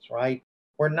inwards, right?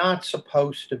 We're not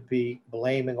supposed to be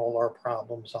blaming all our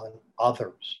problems on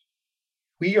others.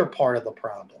 We are part of the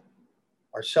problem.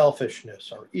 Our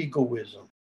selfishness, our egoism,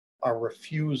 our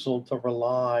refusal to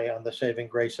rely on the saving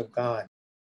grace of God.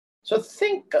 So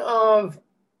think of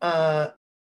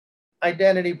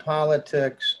identity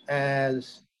politics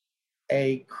as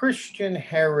a Christian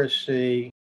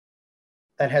heresy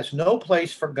that has no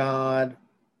place for God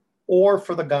or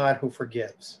for the God who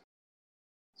forgives.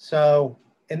 So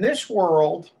in this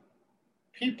world,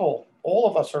 people, all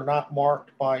of us are not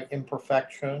marked by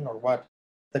imperfection or what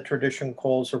the tradition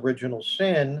calls original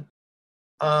sin.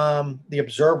 the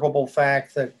observable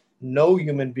fact that no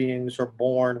human beings are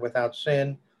born without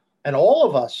sin, and all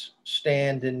of us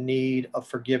stand in need of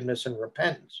forgiveness and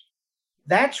repentance.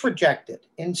 That's rejected.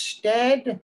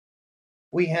 Instead,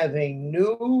 we have a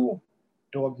new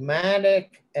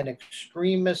dogmatic and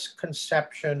extremist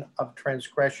conception of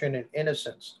transgression and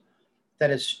innocence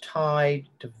that is tied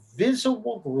to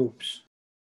visible groups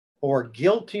who are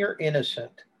guilty or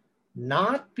innocent,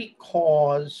 not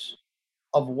because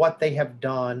of what they have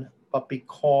done, but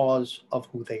because of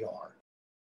who they are.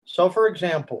 So, for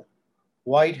example,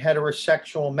 white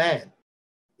heterosexual men,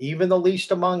 even the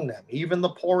least among them, even the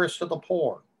poorest of the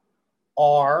poor,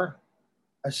 are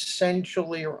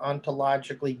essentially or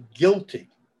ontologically guilty.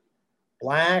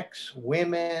 Blacks,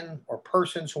 women, or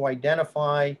persons who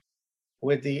identify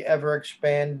with the ever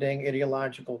expanding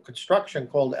ideological construction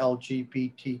called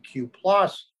LGBTQ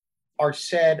are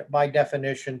said by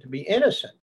definition to be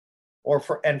innocent,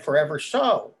 and forever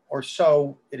so, or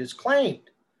so it is claimed.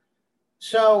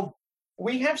 So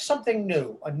we have something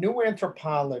new, a new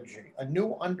anthropology, a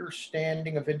new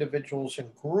understanding of individuals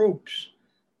and groups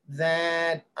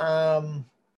that no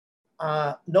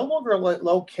longer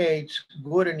locates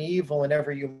good and evil in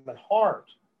every human heart,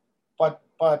 but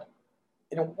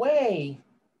in a way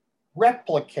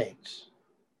replicates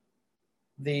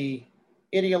the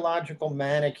ideological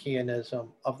Manichaeanism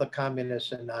of the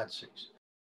communists and Nazis.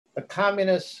 The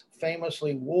communists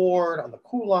famously warred on the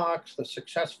kulaks, the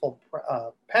successful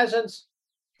peasants,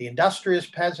 the industrious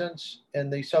peasants in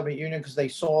the Soviet Union, because they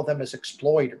saw them as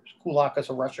exploiters. Kulak is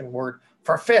a Russian word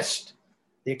for fist,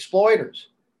 the exploiters.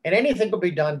 And anything could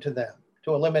be done to them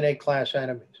to eliminate class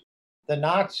enemies. The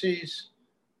Nazis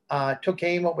took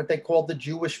aim at what they called the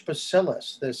Jewish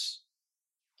bacillus, this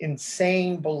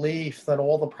insane belief that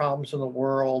all the problems in the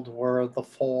world were the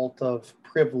fault of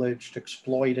privileged,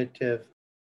 exploitative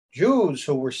Jews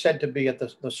who were said to be at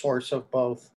the source of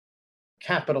both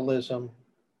capitalism,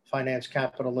 finance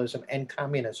capitalism, and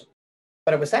communism.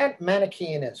 But it was that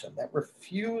Manichaeanism, that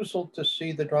refusal to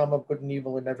see the drama of good and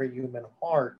evil in every human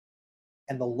heart,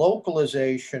 and the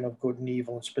localization of good and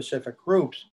evil in specific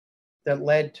groups that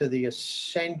led to the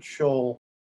essential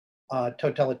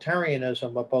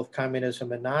totalitarianism of both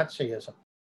communism and Nazism.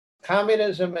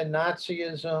 Communism and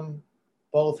Nazism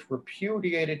both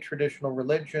repudiated traditional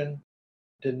religion,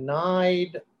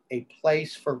 denied a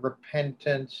place for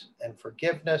repentance and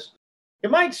forgiveness. You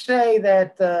might say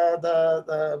that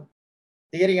the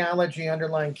ideology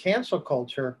underlying cancel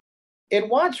culture, it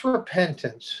wants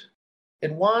repentance.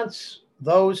 It wants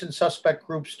those in suspect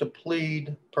groups to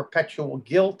plead perpetual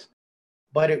guilt,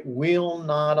 but it will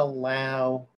not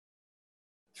allow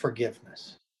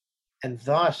forgiveness. And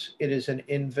thus, it is an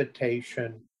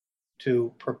invitation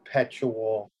to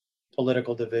perpetual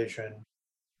political division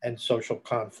and social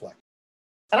conflict.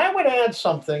 And I would add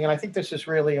something, and I think this is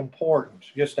really important,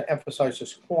 just to emphasize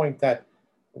this point that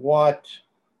what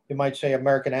you might say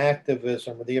American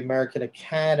activism or the American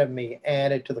Academy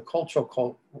added to the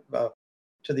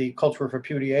to the culture of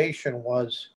repudiation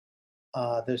was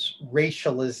this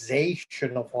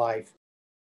racialization of life.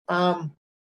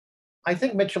 I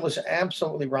think Mitchell is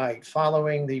absolutely right.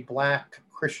 Following the Black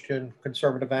Christian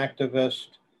conservative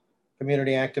activist,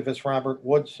 community activist Robert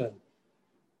Woodson,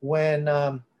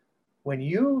 when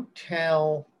you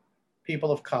tell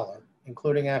people of color,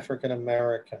 including African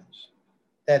Americans,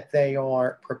 that they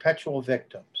are perpetual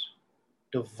victims,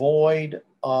 devoid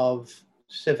of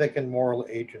civic and moral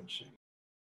agency,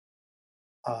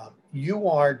 you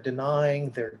are denying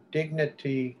their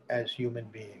dignity as human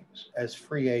beings, as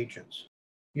free agents.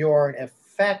 You are, in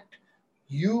effect,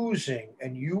 using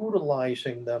and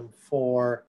utilizing them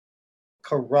for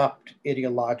corrupt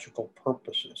ideological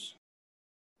purposes.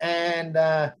 And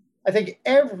I think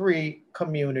every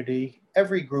community,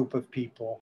 every group of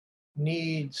people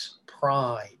needs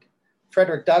pride.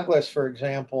 Frederick Douglass, for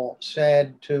example,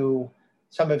 said to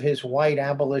some of his white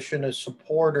abolitionist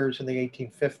supporters in the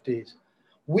 1850s,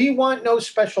 "We want no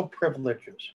special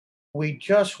privileges. We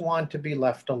just want to be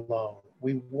left alone.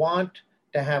 We want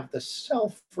to have the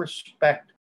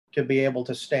self-respect to be able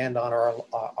to stand on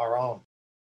our own."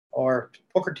 Or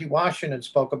Booker T. Washington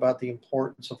spoke about the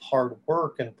importance of hard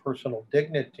work and personal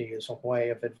dignity as a way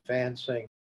of advancing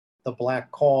the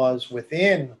Black cause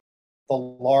within the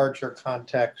larger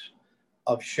context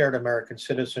of shared American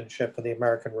citizenship in the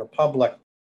American Republic.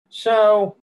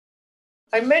 So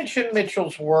I mention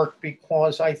Mitchell's work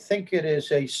because I think it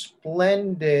is a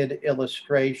splendid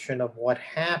illustration of what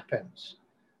happens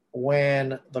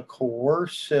when the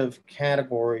coercive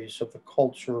categories of the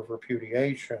culture of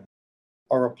repudiation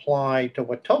are applied to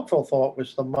what Tocqueville thought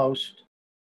was the most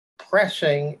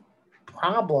pressing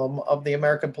problem of the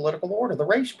American political order, the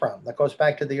race problem that goes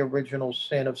back to the original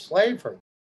sin of slavery.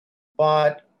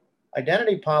 But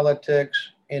identity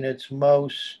politics, in its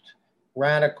most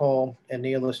radical and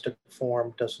nihilistic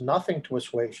form, does nothing to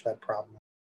assuage that problem,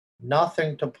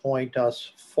 nothing to point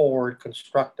us forward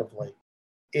constructively.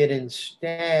 It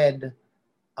instead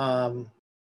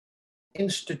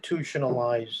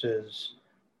institutionalizes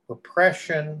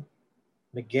repression,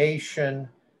 negation,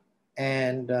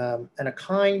 and a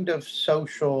kind of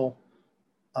social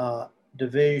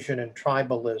division and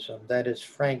tribalism that is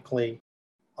frankly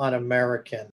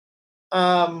un-American.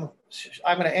 I'm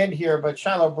going to end here, but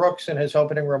Shiloh Brooks in his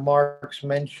opening remarks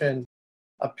mentioned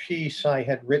a piece I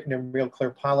had written in Real Clear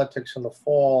Politics in the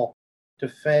fall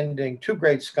defending two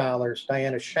great scholars,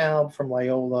 Diana Schaub from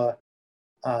Loyola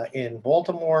in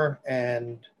Baltimore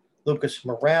and Lucas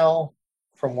Morell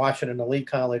from Washington and Lee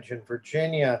College in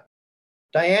Virginia.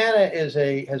 Diana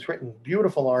has written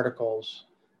beautiful articles,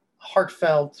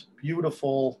 heartfelt,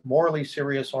 beautiful, morally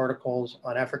serious articles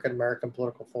on African American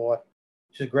political thought.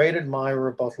 She's a great admirer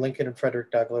of both Lincoln and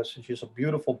Frederick Douglass, and she has a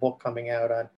beautiful book coming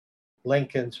out on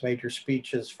Lincoln's major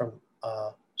speeches from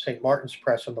St. Martin's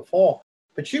Press in the fall.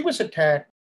 But she was attacked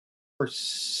for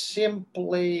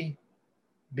simply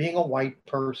being a white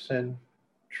person,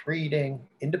 treating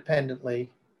independently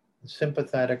and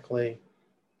sympathetically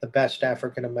the best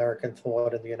African American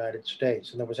thought in the United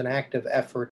States. And there was an active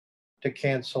effort to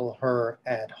cancel her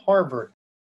at Harvard.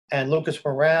 And Lucas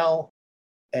Morell,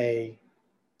 a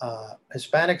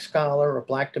Hispanic scholar of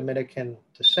Black Dominican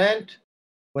descent,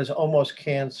 was almost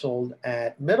canceled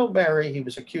at Middlebury. He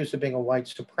was accused of being a white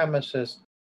supremacist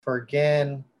for,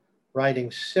 again,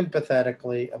 writing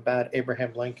sympathetically about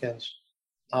Abraham Lincoln's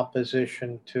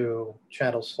opposition to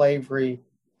chattel slavery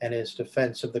and his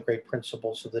defense of the great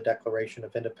principles of the Declaration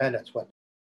of Independence. What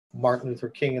Martin Luther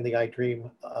King in the I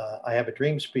Have a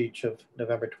Dream speech of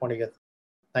November 20th,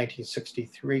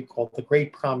 1963, called the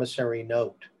Great Promissory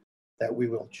Note, that we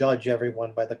will judge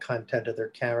everyone by the content of their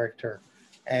character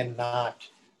and not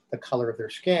the color of their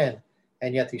skin.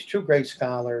 And yet these two great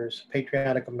scholars,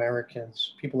 patriotic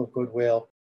Americans, people of goodwill,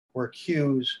 were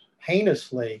accused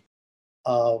heinously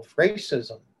of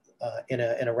racism in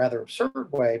a rather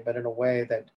absurd way, but in a way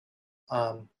that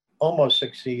almost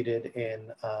succeeded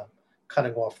in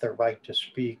cutting off their right to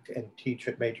speak and teach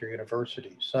at major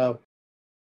universities. So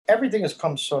everything has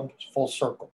come full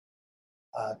circle.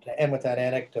 To end with that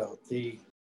anecdote, the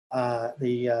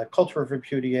culture of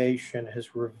repudiation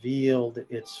has revealed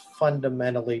its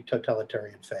fundamentally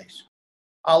totalitarian face.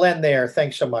 I'll end there.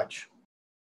 Thanks so much.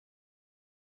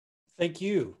 Thank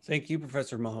you. Thank you,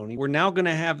 Professor Mahoney. We're now going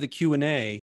to have the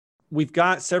Q&A. We've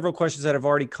got several questions that have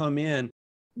already come in.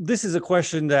 This is a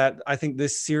question that I think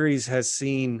this series has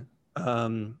seen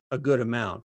a good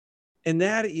amount. And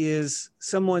that is,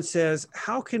 someone says,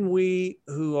 how can we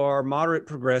who are moderate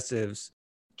progressives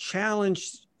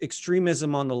challenge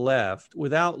extremism on the left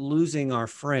without losing our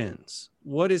friends?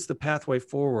 What is the pathway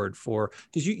forward for,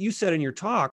 because you said in your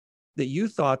talk that you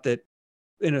thought that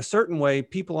in a certain way,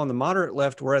 people on the moderate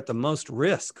left were at the most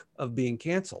risk of being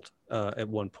canceled at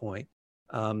one point.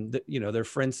 That, their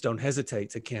friends don't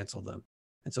hesitate to cancel them.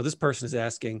 And so this person is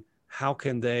asking, how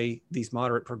can these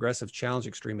moderate progressives challenge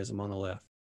extremism on the left?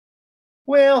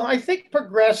 Well, I think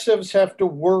progressives have to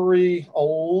worry a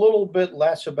little bit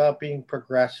less about being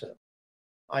progressive.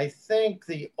 I think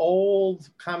the old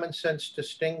common sense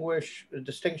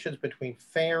distinctions between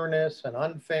fairness and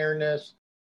unfairness,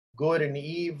 good and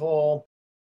evil,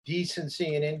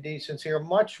 decency and indecency are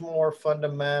much more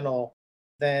fundamental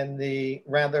than the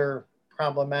rather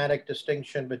problematic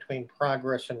distinction between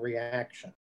progress and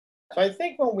reaction. So I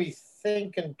think when we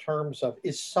think in terms of,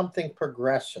 is something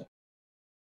progressive,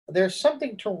 there's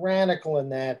something tyrannical in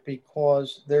that,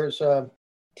 because there's a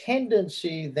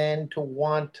tendency then to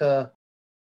want to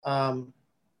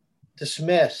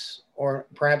dismiss, or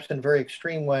perhaps in a very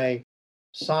extreme way,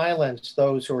 silence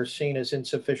those who are seen as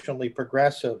insufficiently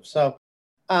progressive. So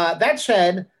that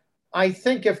said, I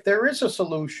think if there is a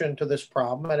solution to this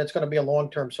problem, and it's going to be a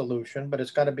long-term solution, but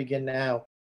it's got to begin now,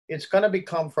 it's going to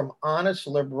come from honest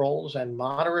liberals and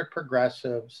moderate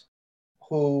progressives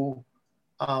who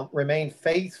remain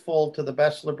faithful to the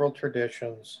best liberal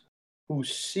traditions, who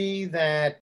see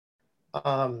that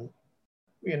the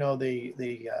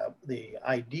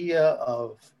idea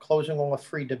of closing off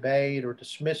free debate or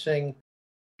dismissing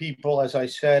people, as I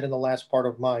said in the last part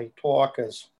of my talk,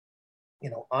 as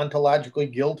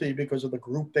ontologically guilty because of the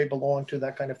group they belong to,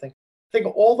 that kind of thing. I think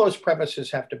all those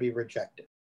premises have to be rejected.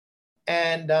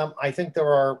 And I think there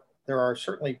are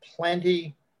certainly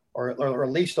plenty, or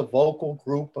at least a vocal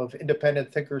group of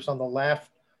independent thinkers on the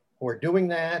left who are doing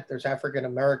that. There's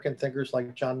African-American thinkers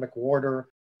like John McWhorter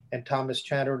and Thomas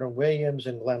Chatterton Williams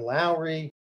and Glenn Loury.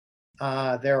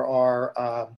 There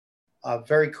are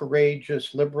very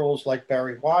courageous liberals like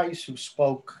Barry Weiss, who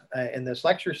spoke in this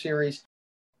lecture series.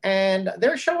 And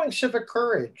they're showing civic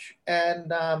courage.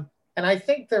 And I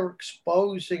think they're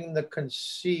exposing the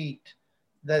conceit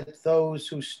that those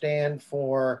who stand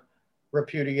for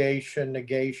repudiation,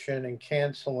 negation, and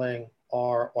canceling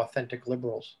are authentic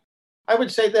liberals. I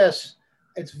would say this,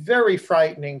 it's very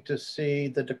frightening to see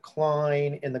the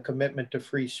decline in the commitment to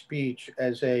free speech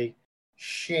as a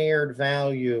shared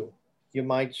value, you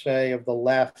might say, of the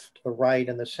left, the right,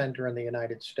 and the center in the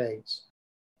United States.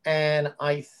 And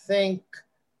I think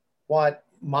what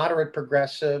moderate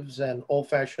progressives and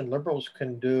old-fashioned liberals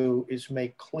can do is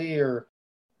make clear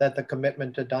that the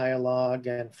commitment to dialogue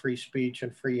and free speech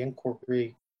and free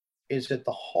inquiry is at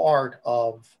the heart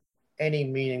of any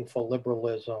meaningful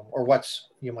liberalism, or what's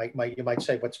you might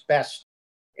say what's best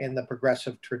in the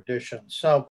progressive tradition.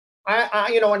 So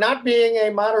I not being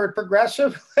a moderate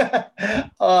progressive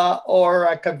or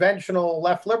a conventional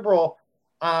left liberal,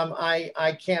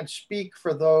 I can't speak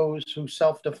for those who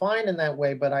self-define in that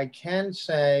way, but I can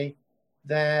say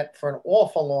that for an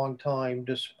awful long time,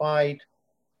 despite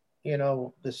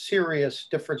the serious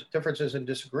differences and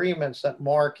disagreements that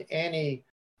mark any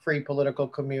free political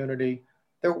community,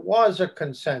 there was a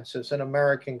consensus, an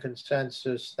American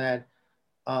consensus that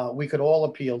we could all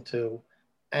appeal to.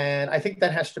 And I think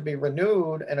that has to be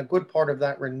renewed. And a good part of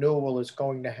that renewal is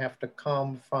going to have to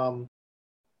come from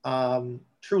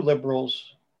true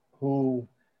liberals who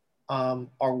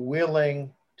are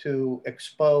willing to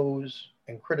expose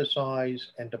and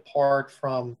criticize and depart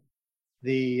from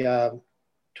the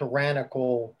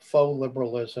tyrannical faux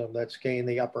liberalism that's gained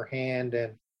the upper hand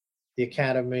in the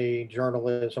academy,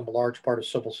 journalism, a large part of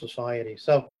civil society.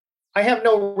 So I have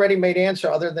no ready-made answer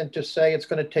other than to say it's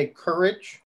going to take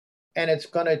courage, and it's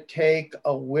going to take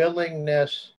a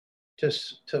willingness to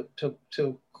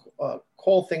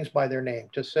call things by their name,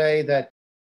 to say that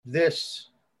this,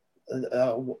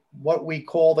 what we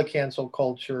call the cancel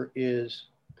culture, is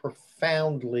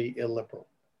profoundly illiberal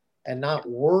and not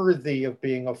worthy of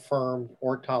being affirmed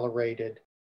or tolerated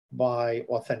by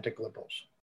authentic liberals.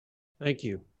 Thank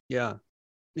you. Yeah.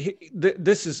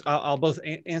 This is, I'll both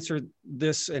answer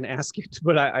this and ask it,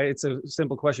 but it's a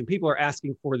simple question. People are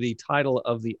asking for the title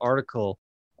of the article.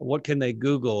 What can they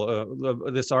Google?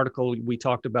 This article we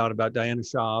talked about Diana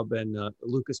Schaub and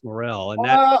Lucas Morel. And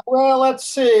that. Well, let's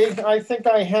see. I think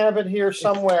I have it here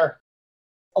somewhere.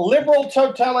 A liberal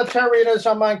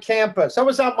totalitarianism on campus. That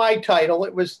was not my title.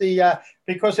 It was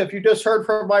because if you just heard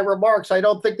from my remarks, I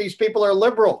don't think these people are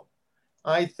liberal.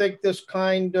 I think this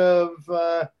kind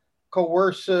of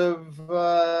coercive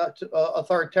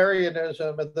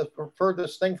authoritarianism is the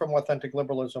furthest thing from authentic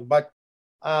liberalism. But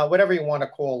whatever you want to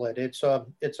call it, it's a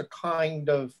kind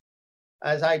of,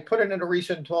 as I put it in a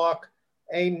recent talk,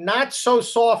 a not so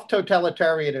soft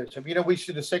totalitarianism. We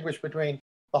should distinguish between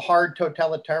the hard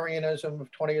totalitarianism of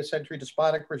 20th century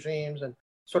despotic regimes and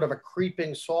sort of a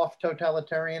creeping soft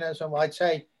totalitarianism. I'd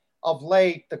say of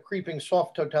late, the creeping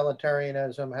soft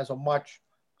totalitarianism has a much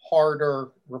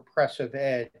harder repressive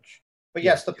edge. But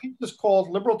yes, the piece is called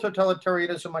Liberal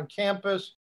Totalitarianism on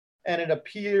Campus, and it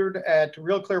appeared at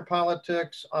Real Clear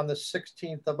Politics on the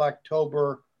 16th of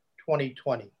October,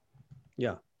 2020.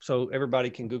 Yeah, so everybody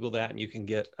can Google that and you can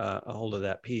get a hold of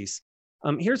that piece.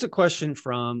 Here's a question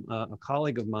from a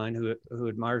colleague of mine who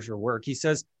admires your work. He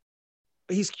says,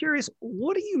 he's curious,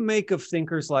 what do you make of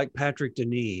thinkers like Patrick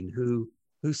Deneen, who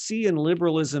see in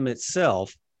liberalism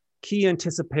itself key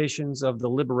anticipations of the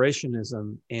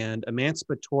liberationism and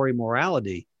emancipatory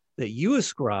morality that you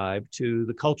ascribe to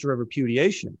the culture of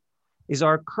repudiation? Is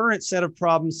our current set of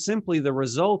problems simply the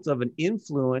result of an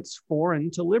influence foreign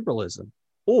to liberalism?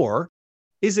 Or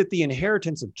is it the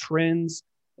inheritance of trends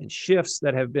and shifts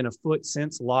that have been afoot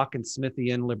since Locke and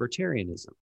Smithian libertarianism?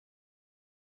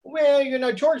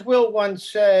 Well, George Will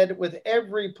once said, with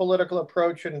every political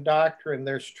approach and doctrine,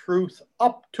 there's truth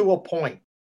up to a point.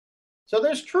 So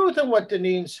there's truth in what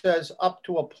Deneen says up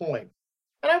to a point.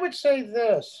 And I would say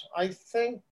this, I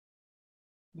think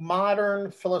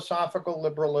modern philosophical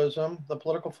liberalism, the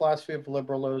political philosophy of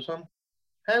liberalism,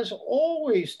 has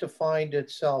always defined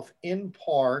itself in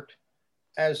part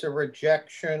as a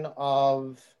rejection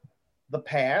of the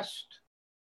past,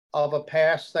 of a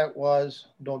past that was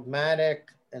dogmatic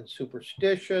and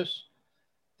superstitious,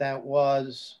 that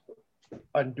was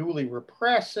unduly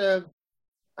repressive.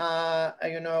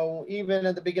 Even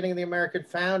at the beginning of the American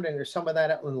founding, there's some of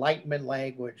that Enlightenment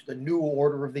language, the new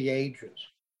order of the ages.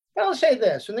 But I'll say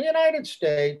this, in the United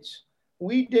States,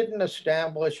 we didn't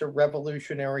establish a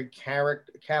revolutionary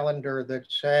calendar that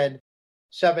said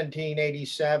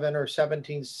 1787 or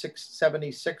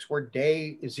 1776 were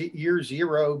year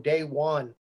zero, day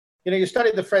one. You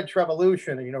study the French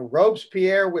Revolution, and,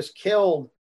 Robespierre was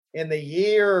killed in the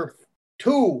year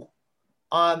two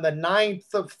on the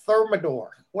 9th of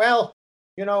Thermidor. Well,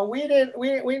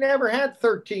 we never had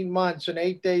 13 months and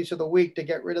 8 days of the week to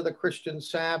get rid of the Christian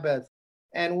Sabbath.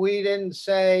 And we didn't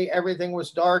say everything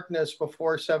was darkness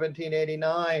before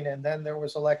 1789, and then there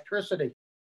was electricity.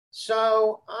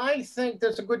 So I think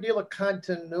there's a good deal of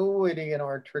continuity in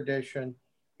our tradition.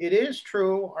 It is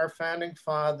true our founding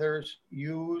fathers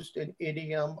used an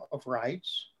idiom of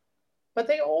rights, but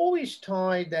they always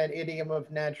tied that idiom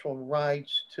of natural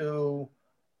rights to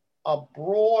a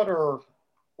broader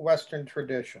Western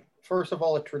tradition. First of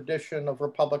all, a tradition of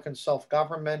Republican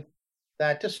self-government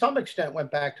that to some extent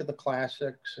went back to the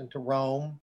classics and to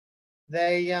Rome.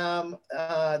 They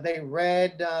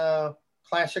read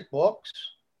classic books.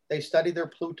 They studied their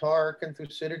Plutarch and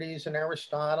Thucydides and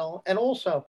Aristotle. And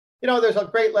also, there's a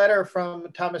great letter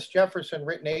from Thomas Jefferson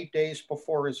written 8 days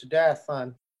before his death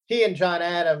on he and John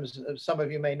Adams, some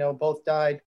of you may know, both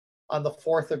died on the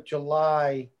 4th of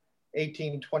July,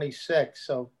 1826.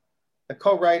 So the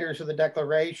co-writers of the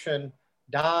Declaration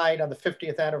died on the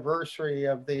 50th anniversary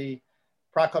of the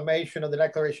proclamation of the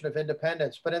Declaration of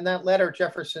Independence. But in that letter,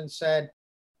 Jefferson said,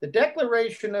 the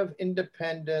Declaration of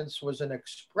Independence was an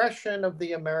expression of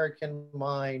the American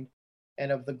mind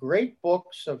and of the great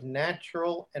books of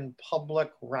natural and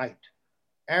public right,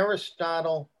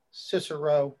 Aristotle,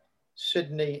 Cicero,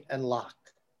 Sidney, and Locke.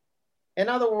 In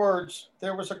other words,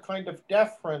 there was a kind of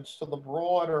deference to the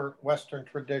broader Western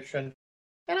tradition.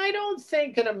 And I don't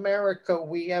think in America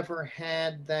we ever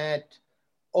had that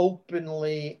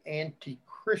openly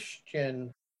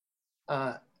anti-Christian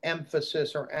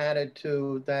emphasis or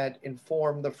attitude that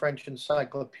informed the French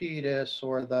encyclopedists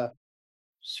or the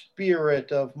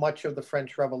spirit of much of the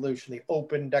French Revolution, the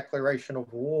open declaration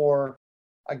of war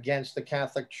against the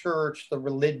Catholic Church, the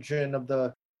religion of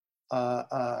the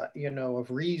of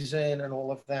reason and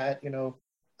all of that.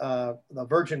 The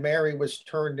Virgin Mary was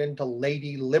turned into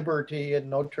Lady Liberty in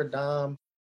Notre Dame.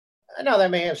 Now,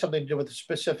 that may have something to do with the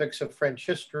specifics of French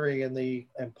history and the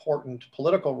important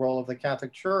political role of the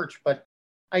Catholic Church, but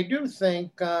I don't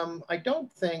think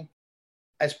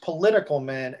as political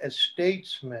men, as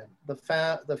statesmen,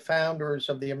 the founders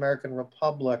of the American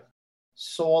Republic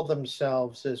saw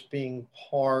themselves as being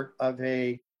part of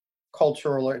a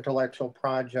cultural or intellectual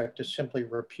project to simply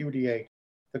repudiate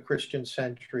the Christian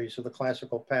centuries of the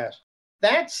classical past.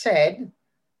 That said,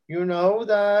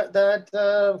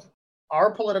 that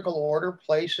our political order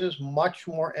places much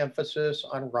more emphasis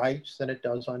on rights than it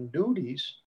does on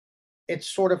duties. It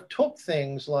sort of took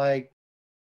things like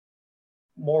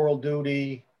moral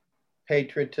duty,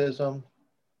 patriotism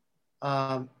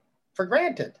for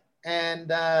granted.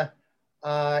 And,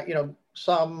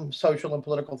 some social and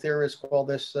political theorists call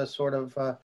this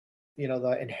the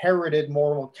inherited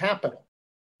moral capital.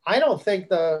 I don't think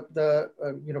for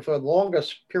the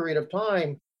longest period of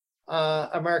time,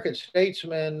 American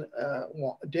statesmen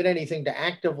did anything to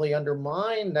actively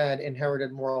undermine that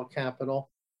inherited moral capital.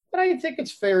 But I think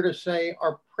it's fair to say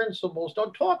our principles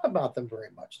don't talk about them very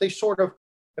much. They sort of,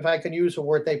 if I can use a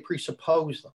word, they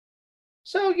presuppose them.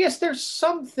 So yes, there's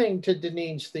something to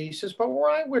Deneen's thesis, but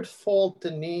where I would fault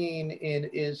Deneen in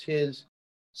is his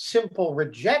simple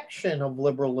rejection of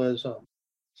liberalism.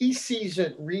 He sees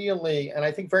it really, and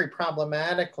I think very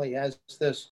problematically, as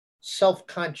this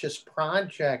self-conscious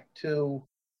project to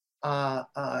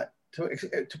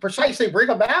precisely bring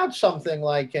about something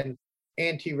like an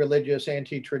anti-religious,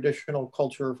 anti-traditional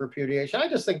culture of repudiation. I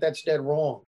just think that's dead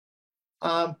wrong.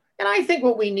 And I think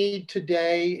what we need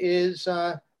today is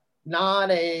not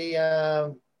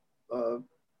a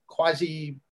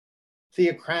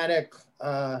quasi-theocratic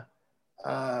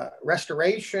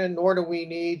restoration, nor do we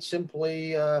need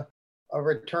simply a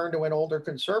return to an older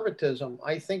conservatism.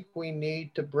 I think we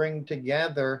need to bring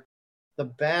together the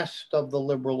best of the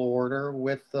liberal order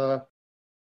with the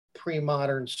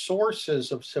pre-modern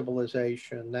sources of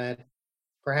civilization that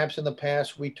perhaps in the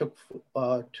past we took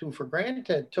too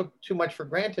much for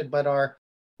granted, but are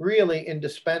really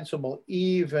indispensable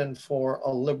even for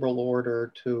a liberal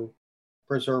order to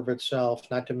preserve itself,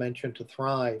 not to mention to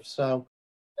thrive. So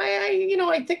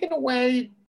I think in a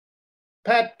way,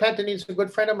 Pat Deneen's a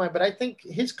good friend of mine, but I think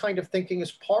his kind of thinking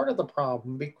is part of the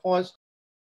problem because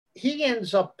he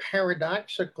ends up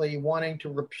paradoxically wanting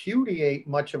to repudiate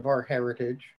much of our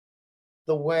heritage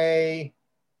the way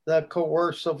the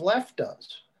coercive left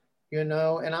does, and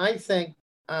I think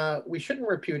we shouldn't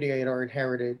repudiate our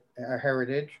heritage.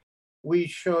 we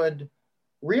should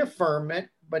reaffirm it,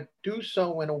 but do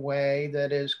so in a way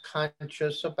that is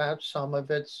conscious about some of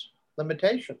its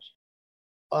limitations.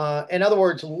 In other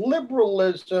words,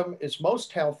 liberalism is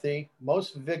most healthy,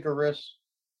 most vigorous,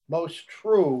 most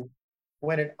true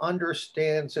when it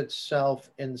understands itself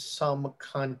in some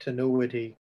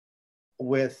continuity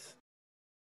with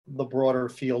the broader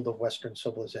field of Western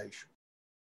civilization.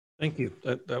 Thank you.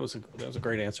 That was a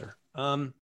great answer.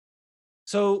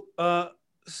 So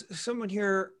someone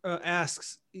here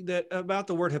asks that about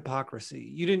the word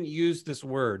hypocrisy. You didn't use this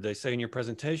word, they say in your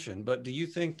presentation, but do you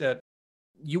think that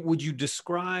would you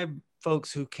describe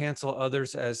folks who cancel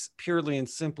others as purely and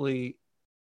simply,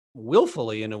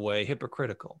 willfully in a way,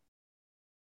 hypocritical?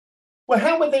 Well,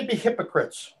 how would they be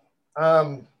hypocrites?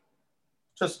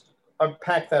 Just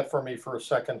unpack that for me for a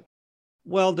second.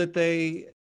 Well,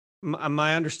 that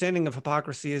my understanding of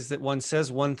hypocrisy is that one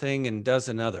says one thing and does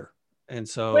another. And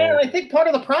so, well, I think part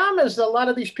of the problem is that a lot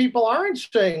of these people aren't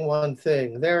saying one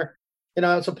thing. They're,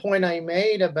 it's a point I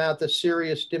made about the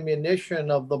serious diminution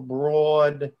of the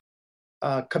broad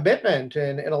commitment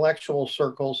in intellectual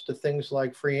circles to things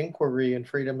like free inquiry and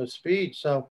freedom of speech.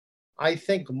 So I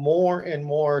think more and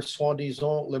more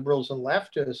soi-disant liberals and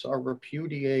leftists are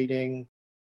repudiating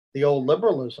the old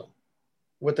liberalism,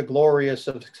 with the glorious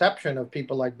exception of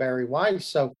people like Barry Weiss.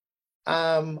 So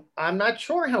I'm not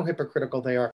sure how hypocritical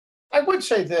they are. I would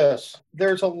say this: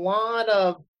 there's a lot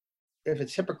of, if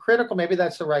it's hypocritical, maybe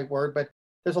that's the right word, but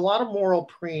there's a lot of moral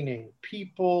preening.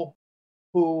 People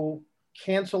who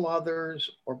cancel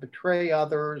others or betray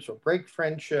others or break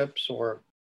friendships or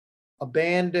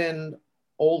abandon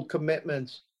old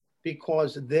commitments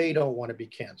because they don't want to be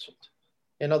canceled.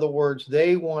 In other words,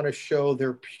 they want to show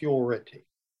their purity.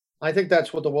 I think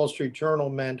that's what the Wall Street Journal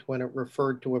meant when it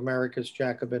referred to America's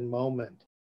Jacobin moment.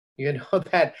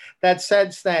 That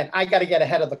sense that I got to get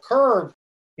ahead of the curve,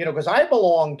 because I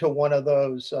belong to one of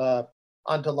those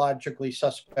ontologically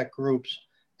suspect groups.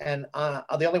 And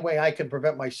the only way I can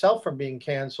prevent myself from being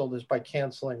canceled is by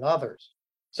canceling others.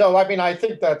 So, I mean, I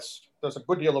think there's a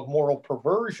good deal of moral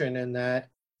perversion in that,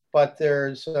 but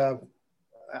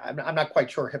I'm not quite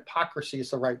sure hypocrisy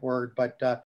is the right word, but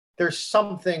there's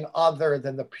something other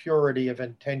than the purity of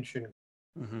intention.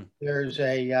 Mm-hmm. There's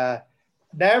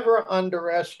never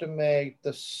underestimate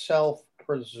the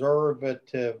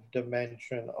self-preservative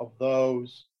dimension of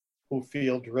those who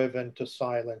feel driven to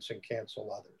silence and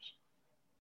cancel others.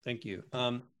 Thank you.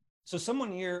 So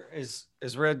someone here has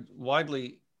read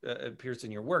widely, appears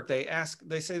in your work. They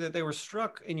say that they were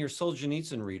struck in your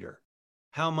Solzhenitsyn reader,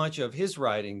 how much of his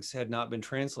writings had not been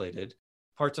translated,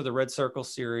 parts of the Red Circle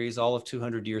series, all of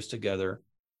 200 Years Together.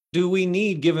 Do we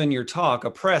need, given your talk,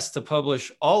 a press to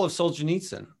publish all of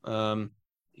Solzhenitsyn? Well,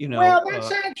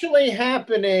 that's actually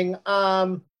happening.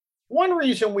 One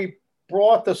reason we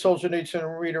brought the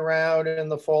Solzhenitsyn reader out in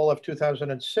the fall of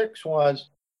 2006 was,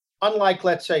 unlike,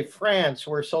 let's say, France,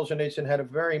 where Solzhenitsyn had a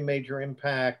very major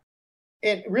impact,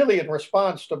 in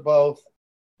response to both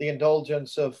the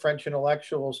indulgence of French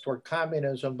intellectuals toward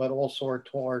communism, but also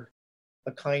toward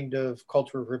the kind of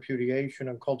culture of repudiation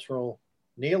and cultural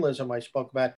nihilism I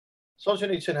spoke about.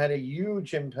 Solzhenitsyn had a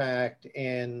huge impact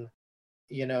in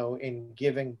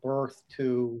giving birth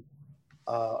to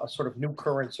a sort of new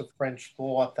currents of French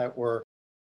thought that were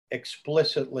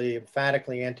explicitly,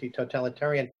 emphatically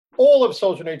anti-totalitarian. All of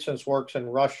Solzhenitsyn's works in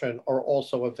Russian are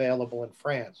also available in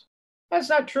France. That's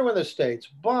not true in the States,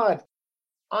 but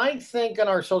I think in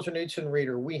our Solzhenitsyn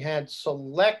reader, we had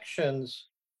selections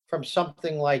from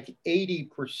something like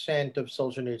 80% of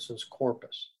Solzhenitsyn's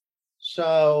corpus.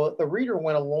 So the reader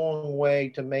went a long way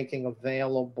to making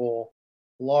available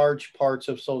large parts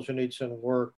of Solzhenitsyn's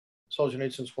work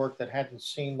that hadn't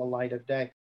seen the light of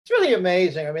day. It's really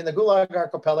amazing. I mean, the Gulag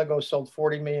Archipelago sold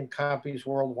 40 million copies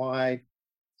worldwide.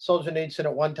 Solzhenitsyn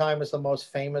at one time was the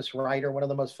most famous writer, one of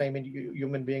the most famous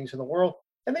human beings in the world.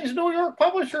 And these New York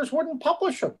publishers wouldn't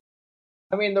publish him.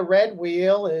 I mean, The Red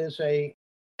Wheel is a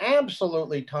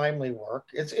absolutely timely work.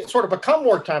 It's sort of become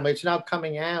more timely. It's now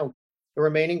coming out. The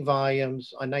remaining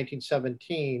volumes on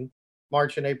 1917,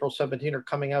 March and April 17, are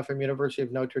coming out from University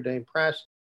of Notre Dame Press.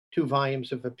 2 volumes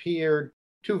have appeared.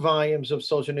 2 volumes of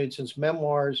Solzhenitsyn's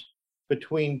memoirs,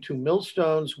 Between Two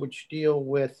Millstones, which deal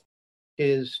with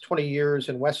his 20 years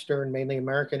in Western, mainly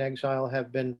American exile,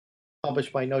 have been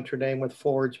published by Notre Dame with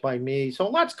forwards by me. So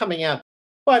lots coming out.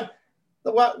 But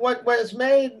what has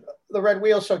made The Red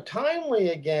Wheel so timely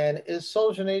again is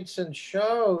Solzhenitsyn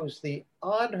shows the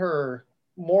utter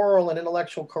moral and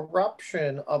intellectual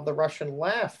corruption of the Russian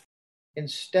left.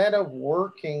 Instead of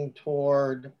working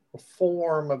toward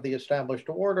reform of the established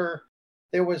order,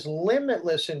 there was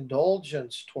limitless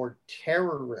indulgence toward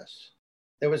terrorists.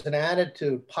 There was an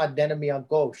attitude, pas d'ennemi à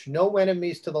gauche, no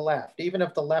enemies to the left, even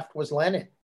if the left was Lenin.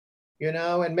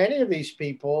 And many of these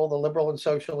people, the liberal and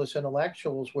socialist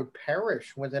intellectuals, would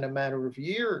perish within a matter of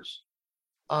years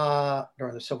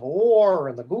during the Civil War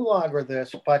and the Gulag or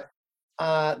this. But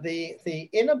the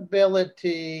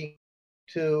inability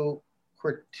to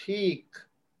critique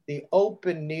the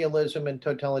open nihilism and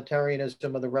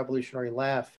totalitarianism of the revolutionary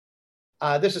left.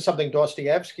 This is something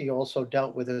Dostoevsky also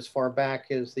dealt with as far back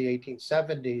as the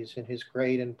 1870s in his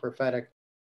great and prophetic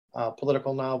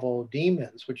political novel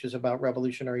Demons, which is about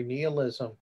revolutionary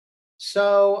nihilism.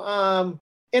 So,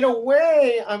 in a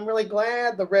way, I'm really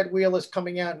glad the Red Wheel is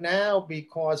coming out now,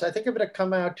 because I think if it had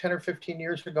come out 10 or 15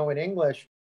 years ago in English,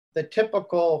 the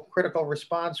typical critical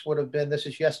response would have been, this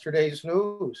is yesterday's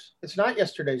news. It's not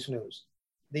yesterday's news.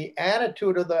 The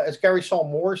attitude of as Gary Saul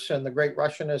Morson, the great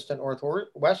Russianist and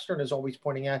Northwestern, is always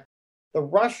pointing out, the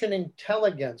Russian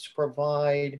intelligence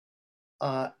provide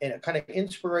a kind of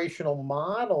inspirational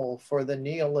model for the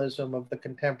nihilism of the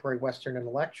contemporary Western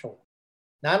intellectual.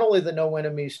 Not only the no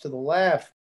enemies to the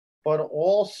left, but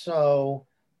also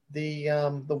the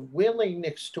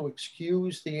willingness to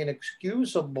excuse the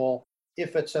inexcusable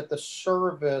if it's at the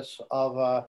service of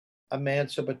a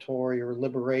emancipatory or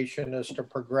liberationist or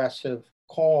progressive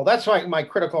call. That's why my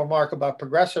critical remark about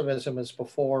progressivism is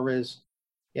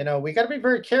we got to be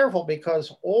very careful,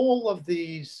 because all of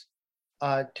these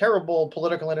terrible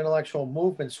political and intellectual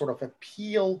movements sort of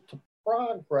appeal to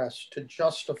progress to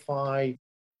justify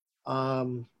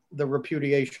the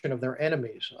repudiation of their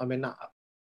enemies. I mean,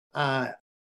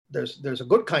 there's a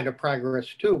good kind of progress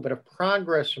too, but if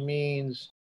progress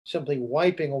means simply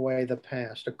wiping away the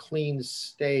past, a clean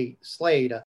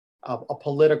slate, a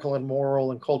political and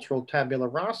moral and cultural tabula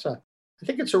rasa, I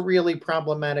think it's a really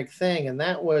problematic thing. And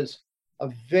that was a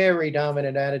very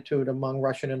dominant attitude among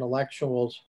Russian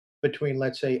intellectuals between,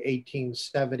 let's say,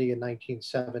 1870 and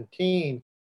 1917.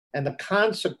 And the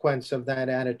consequence of that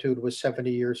attitude was 70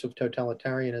 years of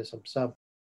totalitarianism. So,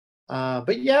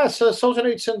 but yes,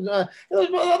 Solzhenitsyn,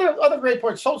 other great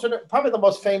points. Solzhenitsyn, probably the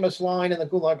most famous line in the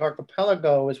Gulag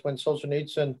Archipelago is when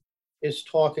Solzhenitsyn is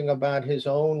talking about his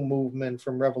own movement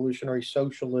from revolutionary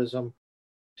socialism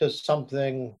to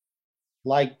something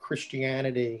like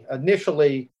Christianity.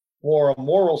 Initially, more a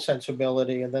moral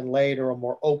sensibility, and then later a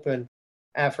more open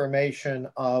affirmation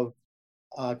of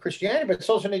Christianity. But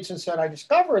Solzhenitsyn said, I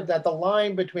discovered that the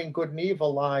line between good and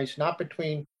evil lies not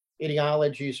between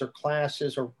ideologies or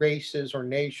classes or races or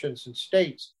nations and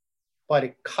states, but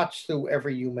it cuts through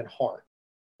every human heart.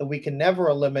 That we can never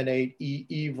eliminate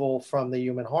evil from the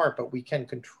human heart, but we can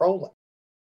control it.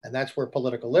 And that's where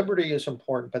political liberty is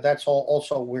important, but that's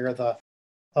also where the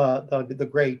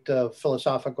great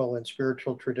philosophical and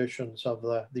spiritual traditions of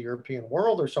the European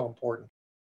world are so important.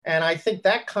 And I think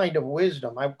that kind of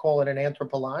wisdom, I would call it an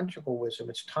anthropological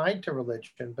wisdom. It's tied to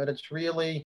religion, but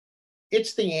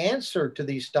it's the answer to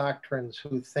these doctrines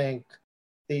who think,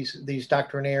 these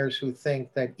doctrinaires who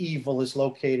think that evil is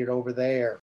located over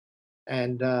there.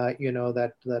 And,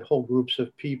 that whole groups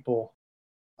of people.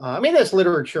 This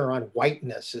literature on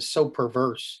whiteness is so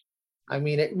perverse.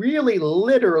 It really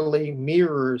literally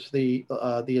mirrors the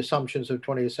assumptions of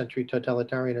 20th century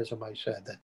totalitarianism. I said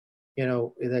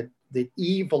that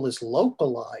evil is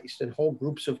localized in whole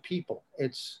groups of people.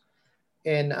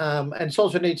 And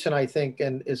Solzhenitsyn, I think,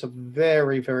 is a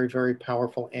very, very, very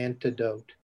powerful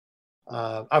antidote.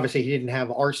 Obviously, he didn't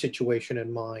have our situation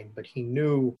in mind, but he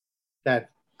knew that,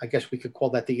 I guess we could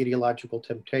call that the ideological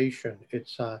temptation.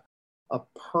 It's a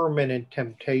permanent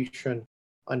temptation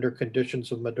under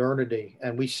conditions of modernity,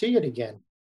 and we see it again.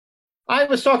 I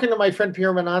was talking to my friend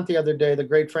Pierre Menant the other day, the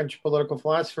great French political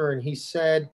philosopher, and he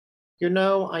said,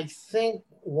 I think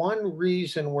one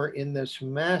reason we're in this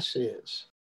mess is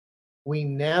we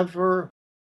never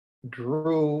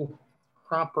drew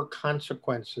proper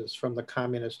consequences from the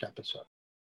communist episode.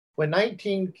 When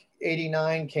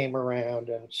 1989 came around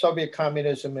and Soviet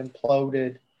communism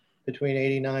imploded between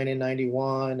 89 and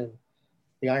 91, and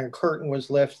the Iron Curtain was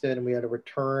lifted, and we had to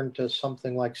return to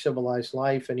something like civilized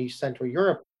life in East Central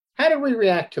Europe, how did we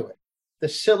react to it? The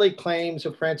silly claims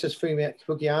of Francis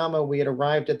Fukuyama, we had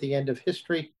arrived at the end of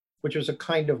history, which was a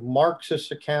kind of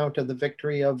Marxist account of the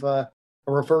victory of a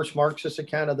reverse Marxist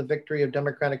account of the victory of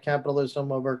democratic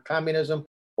capitalism over communism,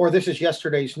 or this is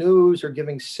yesterday's news, or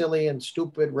giving silly and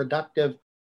stupid, reductive,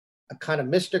 kind of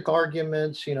mystic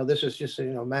arguments. This is just a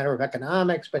matter of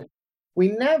economics, but we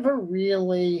never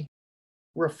really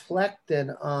reflected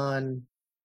on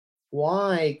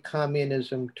why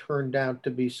communism turned out to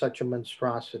be such a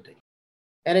monstrosity.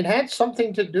 And it had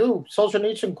something to do,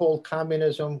 Solzhenitsyn called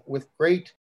communism with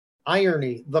great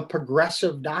irony, the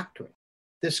progressive doctrine.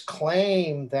 this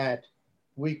claim that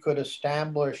we could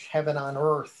establish heaven on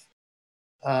earth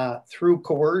through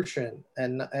coercion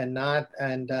and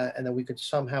that we could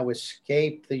somehow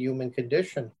escape the human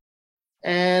condition.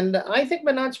 And I think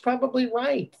Manat's probably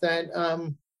right that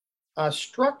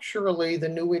structurally the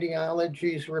new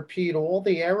ideologies repeat all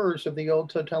the errors of the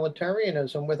old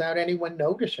totalitarianism without anyone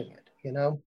noticing it, you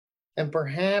know? And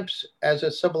perhaps as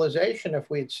a civilization, if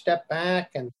we had stepped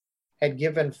back and had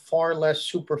given far less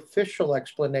superficial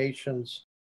explanations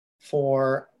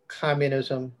for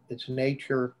communism, its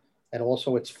nature, and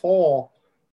also its fall,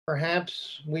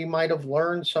 perhaps we might have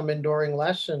learned some enduring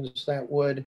lessons that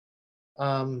would,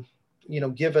 um,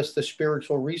 give us the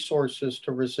spiritual resources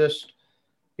to resist,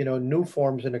 new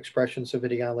forms and expressions of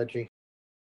ideology.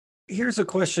 Here's a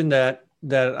question that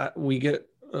we get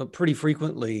pretty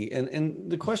frequently, and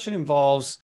the question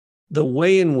involves the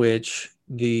way in which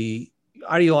the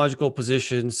ideological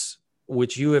positions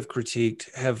which you have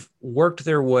critiqued have worked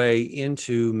their way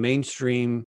into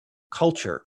mainstream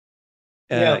culture.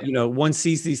 Yeah. One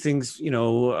sees these things,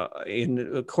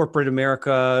 in corporate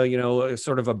America,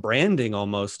 sort of a branding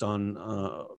almost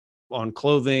on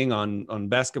clothing, on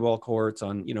basketball courts,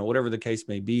 on, whatever the case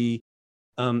may be.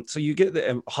 So you get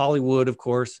Hollywood, of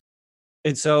course.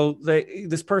 And so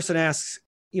this person asks,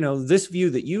 this view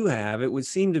that you have, it would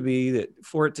seem to be that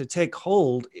for it to take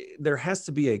hold, there has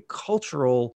to be a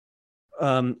cultural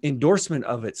endorsement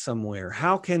of it somewhere.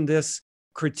 How can this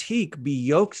critique be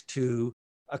yoked to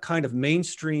a kind of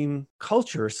mainstream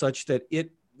culture such that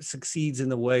it succeeds in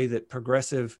the way that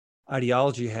progressive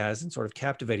ideology has in sort of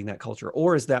captivating that culture?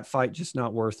 Or is that fight just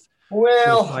not worth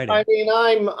Well, fighting? I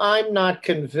mean, I'm not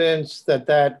convinced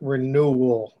that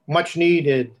renewal, much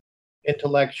needed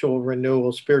intellectual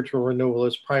renewal, spiritual renewal,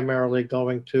 is primarily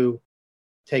going to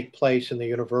take place in the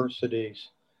universities.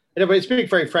 And if I speak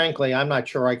very frankly, I'm not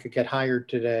sure I could get hired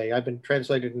today. I've been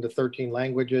translated into 13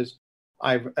 languages.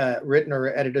 I've written or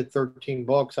edited 13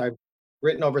 books. I've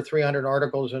written over 300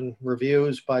 articles and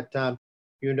reviews. But, I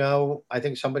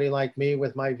think somebody like me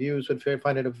with my views would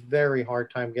find it a very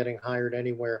hard time getting hired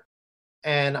anywhere.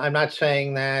 And I'm not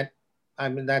saying that, I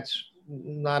mean, that's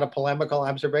not a polemical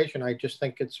observation. I just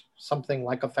think it's something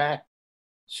like a fact.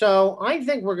 So I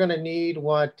think we're going to need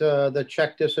what the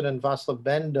Czech dissident Václav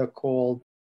Benda called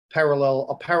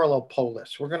a parallel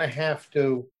polis. We're going to have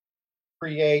to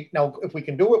create, now, if we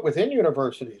can do it within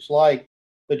universities like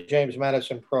the James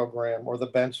Madison program or the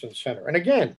Benson Center. And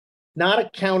again, not a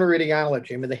counter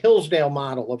ideology. I mean, the Hillsdale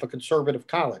model of a conservative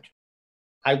college.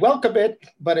 I welcome it,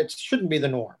 but it shouldn't be the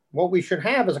norm. What we should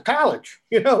have is a college.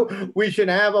 We should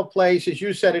have a place, as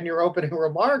you said in your opening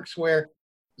remarks, where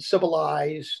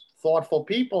civilized, thoughtful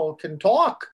people can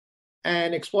talk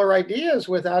and explore ideas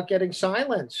without getting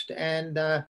silenced. And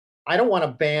I don't want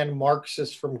to ban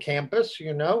Marxists from campus.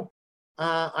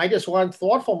 I just want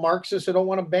thoughtful Marxists who don't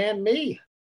want to ban me.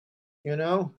 You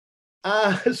know,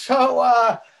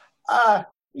 so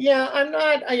yeah, I'm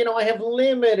not. I have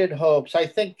limited hopes. I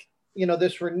think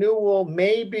this renewal,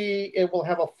 maybe it will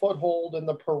have a foothold in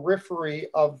the periphery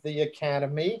of the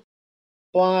academy.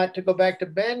 But to go back to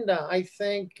Benda, I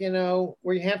think,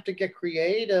 we have to get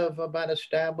creative about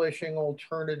establishing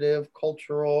alternative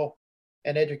cultural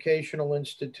and educational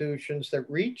institutions that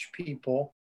reach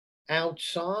people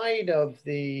outside of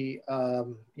the,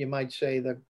 you might say,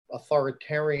 the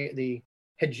authoritarian, the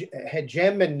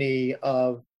hegemony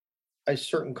of a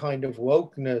certain kind of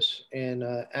wokeness in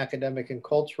an academic and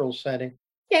cultural setting.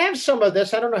 You have some of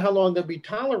this. I don't know how long they'll be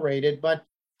tolerated, but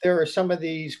there are some of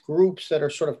these groups that are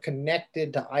sort of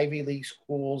connected to Ivy League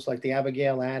schools, like the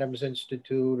Abigail Adams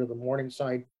Institute or the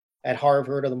Morningside at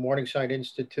Harvard or the Morningside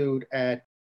Institute at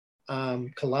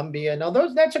Columbia. Now,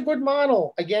 that's a good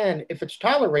model, again, if it's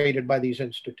tolerated by these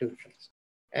institutions.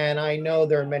 And I know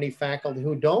there are many faculty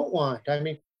who don't want. I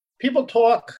mean, people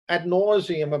talk ad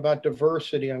nauseum about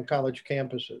diversity on college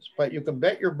campuses, but you can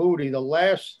bet your booty the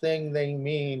last thing they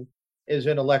mean is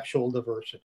intellectual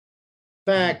diversity.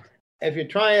 In fact, if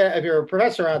you're a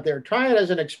professor out there, try it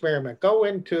as an experiment. Go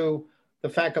into the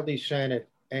faculty senate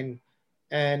and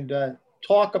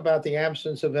talk about the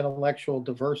absence of intellectual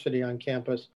diversity on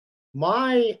campus.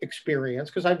 My experience,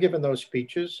 because I've given those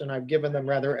speeches and I've given them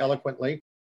rather eloquently,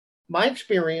 my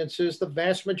experience is the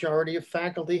vast majority of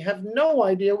faculty have no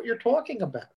idea what you're talking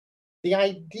about. The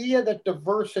idea that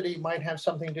diversity might have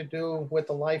something to do with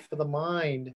the life of the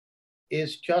mind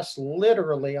is just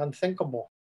literally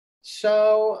unthinkable.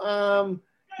 So,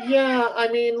 yeah, I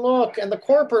mean, look, in the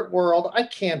corporate world, I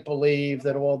can't believe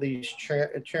that all these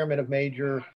chairmen of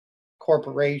major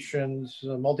corporations,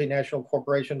 multinational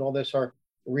corporations, all this are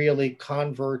really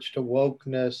converts to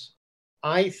wokeness.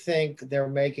 I think they're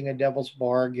making a devil's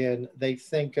bargain. They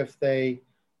think if they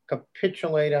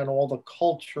capitulate on all the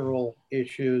cultural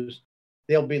issues,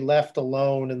 they'll be left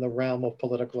alone in the realm of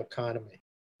political economy.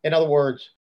 In other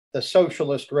words, the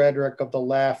socialist rhetoric of the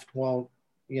left won't,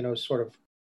 sort of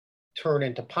turn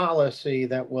into policy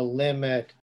that will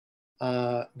limit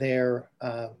their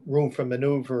room for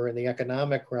maneuver in the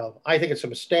economic realm. I think it's a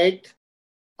mistake.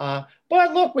 But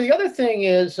look, the other thing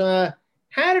is,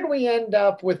 how did we end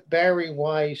up with Barry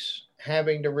Weiss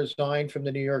having to resign from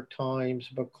the New York Times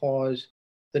because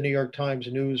the New York Times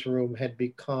newsroom had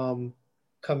become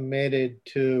committed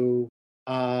to,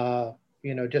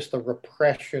 just the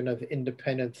repression of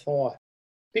independent thought?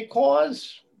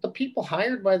 Because the people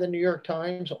hired by the New York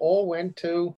Times all went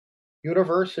to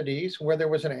universities where there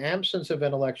was an absence of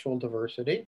intellectual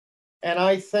diversity. And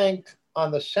I think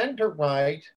on the center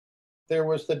right, there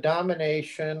was the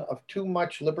domination of too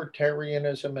much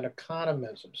libertarianism and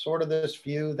economism, sort of this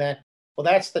view that, well,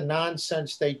 that's the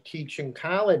nonsense they teach in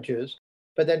colleges,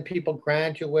 but then people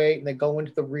graduate and they go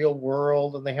into the real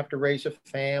world and they have to raise a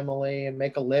family and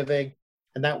make a living,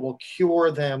 and that will cure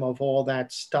them of all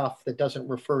that stuff that doesn't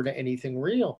refer to anything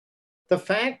real. The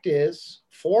fact is,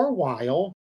 for a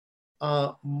while,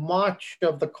 much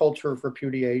of the culture of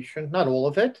repudiation, not all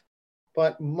of it,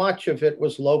 but much of it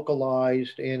was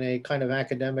localized in a kind of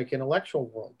academic intellectual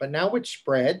world. But now it's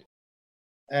spread,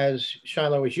 as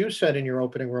Shiloh, as you said in your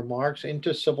opening remarks,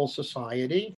 into civil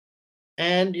society.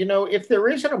 And, if there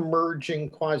is an emerging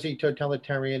quasi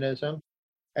totalitarianism,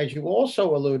 as you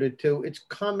also alluded to, it's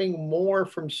coming more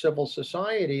from civil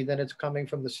society than it's coming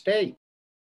from the state.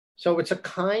 So it's a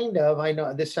kind of, I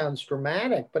know this sounds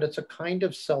dramatic, but it's a kind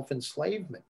of self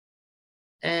enslavement.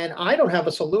 And I don't have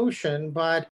a solution,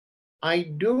 but I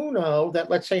do know that,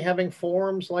 let's say, having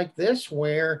forums like this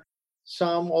where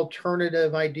some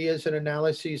alternative ideas and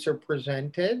analyses are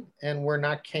presented and we're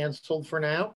not canceled for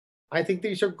now, I think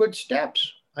these are good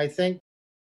steps. I think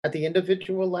at the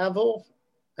individual level,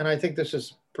 and I think this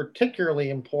is particularly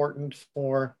important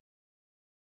for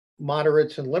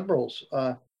moderates and liberals,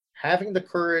 having the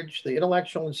courage, the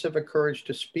intellectual and civic courage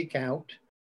to speak out.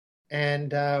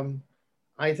 And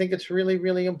I think it's really,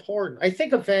 really important. I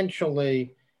think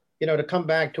eventually, to come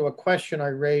back to a question I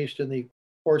raised in the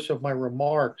course of my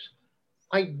remarks,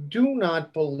 I do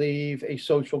not believe a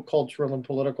social, cultural, and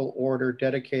political order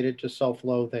dedicated to self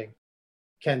loathing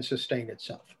can sustain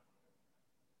itself.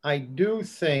 I do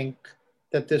think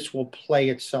that this will play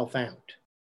itself out.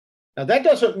 Now, that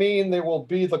doesn't mean there will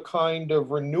be the kind of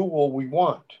renewal we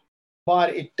want,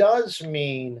 but it does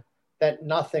mean that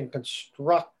nothing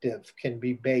constructive can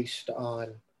be based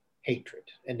on hatred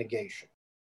and negation.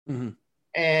 Mm-hmm.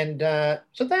 And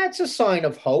so that's a sign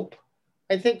of hope.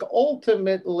 I think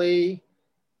ultimately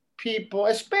people,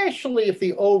 especially if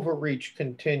the overreach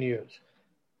continues,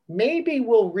 maybe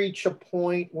we'll reach a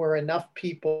point where enough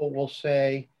people will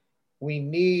say, we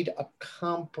need a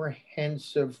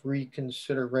comprehensive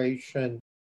reconsideration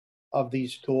of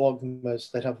these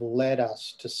dogmas that have led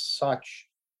us to such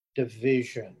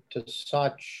division, to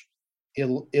such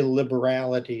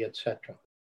illiberality, etc.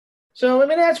 So,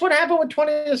 that's what happened with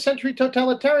 20th century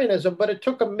totalitarianism, but it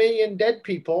took 1 million dead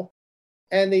people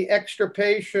and the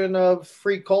extirpation of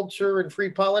free culture and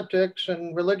free politics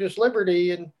and religious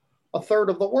liberty in a third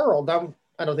of the world. I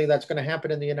don't think that's going to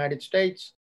happen in the United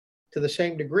States to the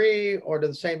same degree or to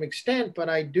the same extent, but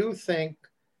I do think,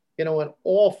 an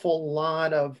awful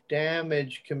lot of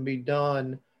damage can be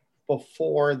done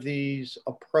before these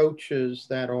approaches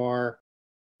that are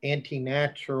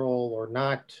anti-natural or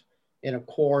not in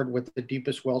accord with the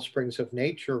deepest wellsprings of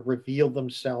nature reveal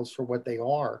themselves for what they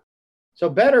are. So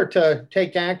better to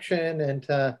take action and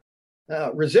to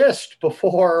resist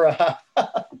before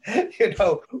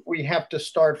we have to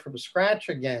start from scratch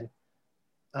again.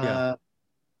 Yeah.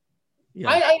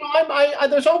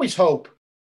 There's always hope,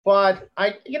 but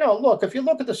look, if you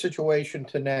look at the situation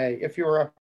today, if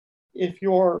you're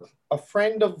a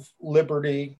friend of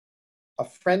liberty, a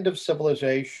friend of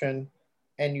civilization,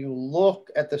 and you look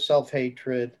at the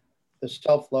self-hatred, the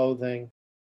self-loathing,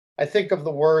 I think of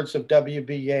the words of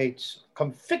W.B. Yeats,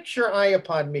 "Come fix your eye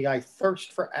upon me, I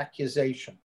thirst for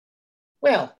accusation."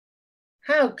 Well,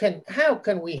 how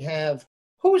can we have,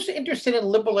 who's interested in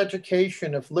liberal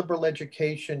education if liberal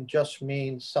education just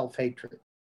means self-hatred?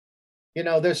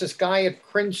 There's this guy at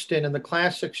Princeton in the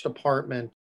classics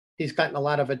department. He's gotten a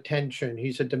lot of attention.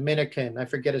 He's a Dominican. I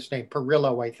forget his name,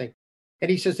 Perillo, I think. And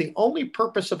he says the only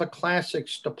purpose of a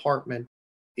classics department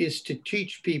is to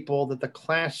teach people that the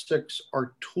classics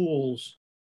are tools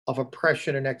of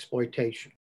oppression and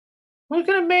exploitation. Who's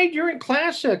going to major in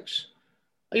classics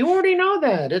You already know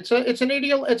that. It's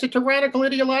a tyrannical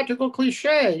ideological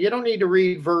cliche. You don't need to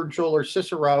read Virgil or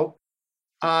Cicero.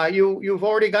 You've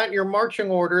already gotten your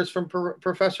marching orders from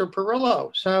Professor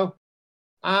Perillo. So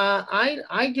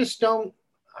I just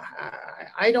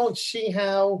I don't see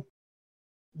how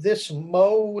this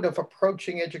mode of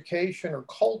approaching education or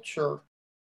culture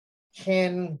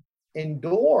can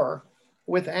endure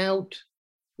without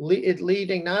it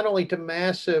leading not only to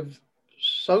massive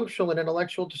social and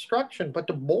intellectual destruction, but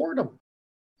to boredom.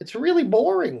 It's really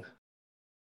boring.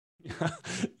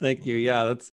 Thank you. Yeah,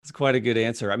 that's quite a good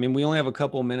answer. I mean, we only have a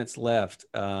couple of minutes left,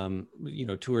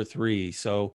 two or three.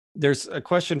 So there's a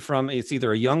question from, it's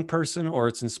either a young person or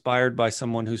it's inspired by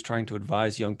someone who's trying to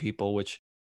advise young people, which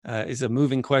is a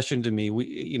moving question to me.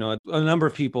 A number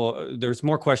of people, there's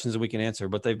more questions that we can answer,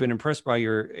 but they've been impressed by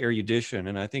your erudition.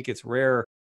 And I think it's rare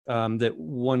that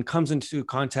one comes into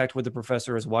contact with a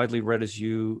professor as widely read as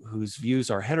you, whose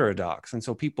views are heterodox. And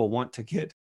so people want to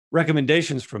get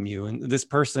recommendations from you. And this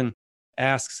person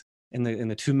asks, in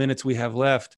the 2 minutes we have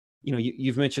left,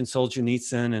 you've mentioned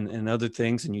Solzhenitsyn and other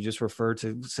things, and you just referred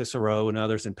to Cicero and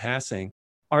others in passing.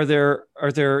 Are there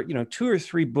two or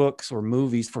three books or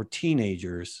movies for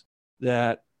teenagers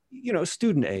that,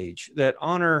 student age, that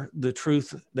honor the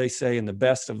truth they say in the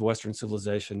best of Western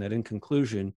civilization, that in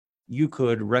conclusion you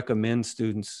could recommend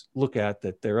students look at,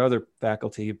 that their other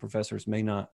faculty and professors may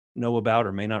not know about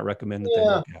or may not recommend that they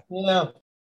Yeah, look at? yeah.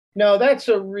 No, that's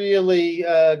a really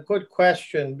good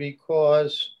question,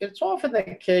 because it's often the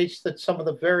case that some of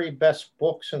the very best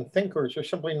books and thinkers are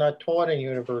simply not taught in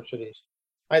universities.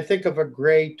 I think of a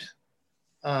great,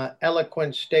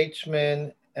 eloquent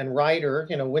statesman and writer.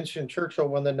 Winston Churchill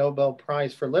won the Nobel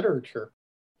Prize for Literature.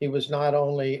 He was not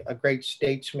only a great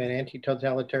statesman,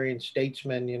 anti-totalitarian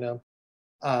statesman,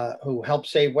 who helped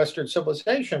save Western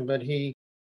civilization, but he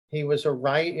was a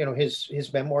right, his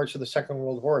memoirs of the Second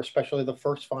World War, especially the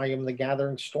first volume, The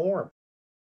Gathering Storm,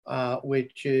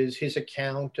 which is his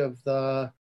account of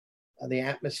the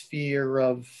atmosphere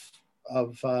of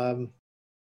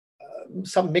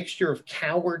some mixture of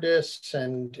cowardice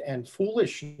and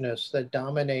foolishness that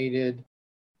dominated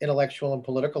intellectual and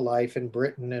political life in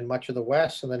Britain and much of the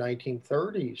West in the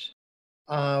 1930s.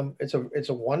 It's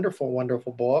a wonderful,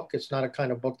 wonderful book. It's not a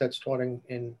kind of book that's taught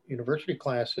in university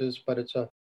classes, but it's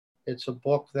a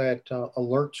book that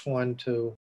alerts one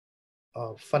to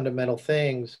fundamental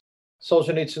things.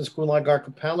 Solzhenitsyn's Gulag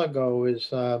Archipelago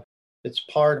is it's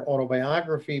part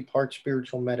autobiography, part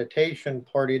spiritual meditation,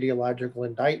 part ideological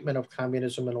indictment of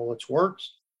communism and all its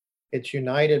works. It's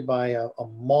united by a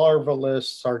marvelous,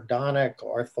 sardonic,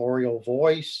 authorial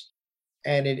voice,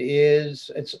 and it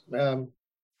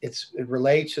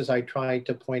relates, as I tried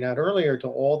to point out earlier, to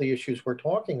all the issues we're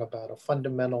talking about: a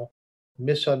fundamental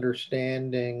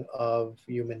misunderstanding of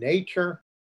human nature.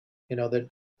 That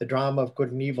the drama of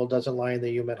good and evil doesn't lie in the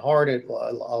human heart; it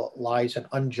lies in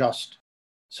unjust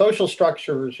social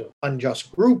structures or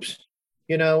unjust groups.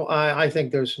 I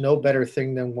think there's no better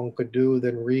thing than one could do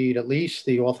than read at least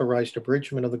the authorized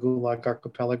abridgment of the Gulag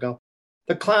Archipelago.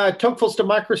 Tocqueville's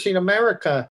Democracy in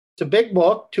America. It's a big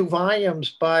book, 2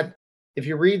 volumes, but if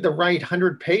you read the right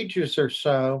 100 pages or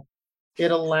so,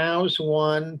 it allows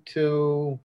one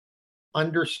to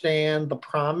understand the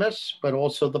promise, but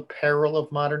also the peril of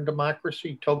modern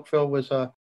democracy. Tocqueville was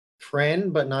a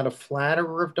friend, but not a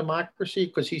flatterer of democracy,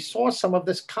 because he saw some of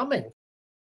this coming,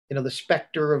 the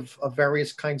specter of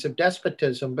various kinds of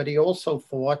despotism. But he also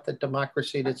thought that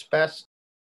democracy at its best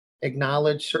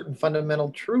acknowledged certain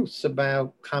fundamental truths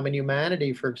about common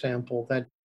humanity, for example, that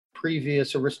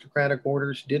previous aristocratic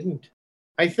orders didn't.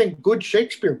 I think good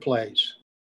Shakespeare plays,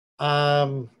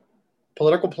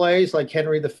 political plays like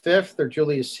Henry V or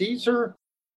Julius Caesar,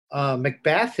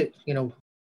 Macbeth.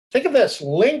 Think of this: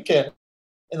 Lincoln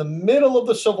in the middle of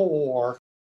the Civil War,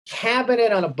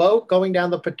 cabinet on a boat going down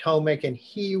the Potomac, and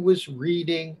he was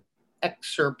reading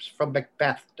excerpts from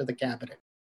Macbeth to the cabinet,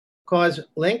 because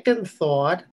Lincoln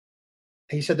thought,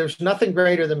 he said, there's nothing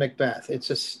greater than Macbeth. It's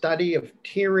a study of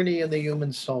tyranny in the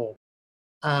human soul.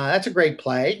 That's a great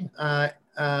play.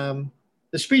 The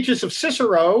speeches of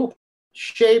Cicero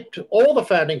shaped all the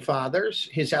founding fathers: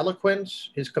 his eloquence,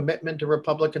 his commitment to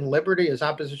Republican liberty, his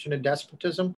opposition to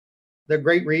despotism. They're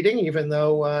great reading, even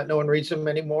though no one reads them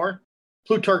anymore.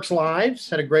 Plutarch's Lives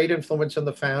had a great influence on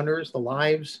the founders,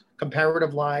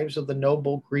 comparative lives of the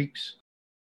noble Greeks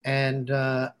and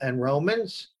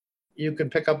Romans. You can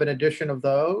pick up an edition of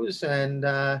those, and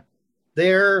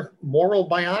their moral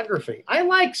biography. I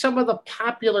like some of the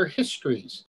popular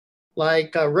histories,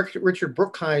 like Richard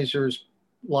Brookhiser's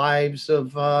lives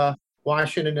of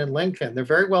Washington and Lincoln. They're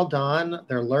very well done.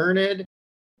 They're learned.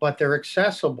 but they're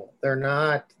accessible. They're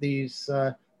not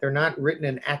they're not written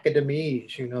in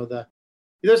academies.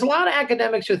 There's a lot of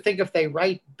academics who think if they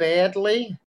write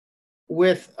badly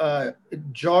with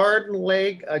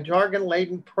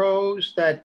jargon-laden prose,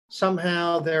 that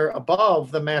somehow they're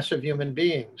above the mass of human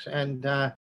beings. And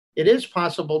it is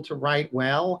possible to write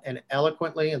well and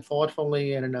eloquently and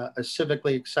thoughtfully and in a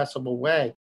civically accessible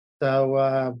way.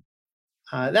 So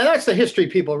now that's the history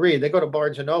people read. They go to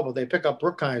Barnes and Noble, they pick up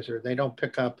Brookhiser. They don't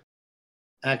pick up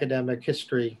academic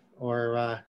history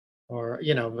or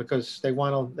because they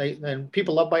want to. And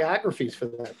people love biographies for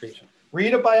that reason.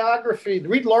 Read a biography.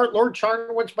 Read Lord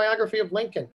Charnwood's biography of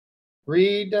Lincoln.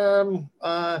 Read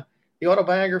the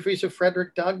autobiographies of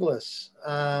Frederick Douglass.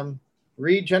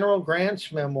 Read General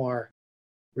Grant's memoir.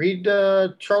 Read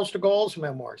Charles de Gaulle's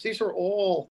memoirs. These are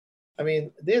all. I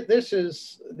mean, this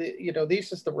is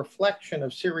the reflection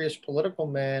of serious political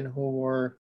men who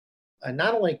were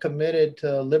not only committed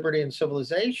to liberty and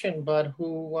civilization, but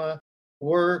who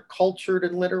were cultured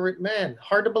and literate men.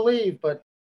 Hard to believe, but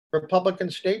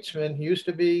Republican statesmen used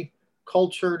to be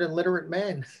cultured and literate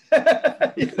men.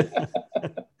 I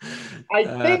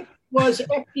think was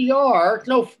FDR.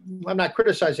 No, I'm not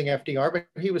criticizing FDR, but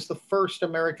he was the first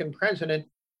American president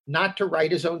not to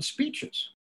write his own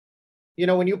speeches.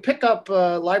 When you pick up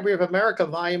Library of America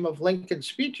volume of Lincoln's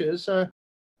speeches,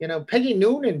 Peggy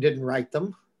Noonan didn't write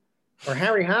them, or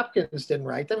Harry Hopkins didn't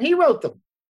write them. He wrote them.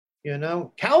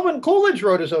 Calvin Coolidge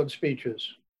wrote his own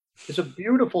speeches. It's a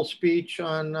beautiful speech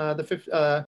on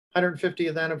the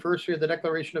 150th anniversary of the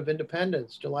Declaration of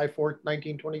Independence, July 4th,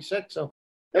 1926. So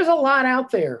there's a lot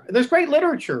out there. There's great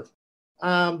literature.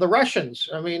 The Russians.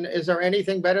 I mean, is there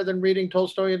anything better than reading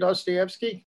Tolstoy and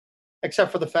Dostoevsky?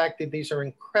 Except for the fact that these are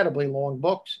incredibly long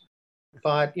books.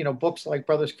 But, books like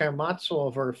Brothers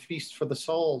Karamazov are a feast for the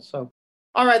soul. So,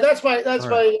 all right, that's my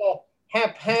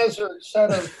haphazard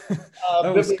set of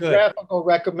bibliographical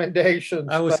recommendations.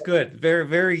 That was good. Very,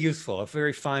 very useful. A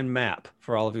very fine map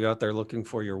for all of you out there looking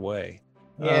for your way.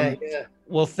 Yeah.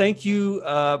 Well, thank you,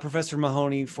 Professor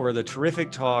Mahoney, for the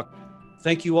terrific talk.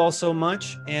 Thank you all so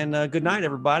much, and good night,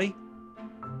 everybody.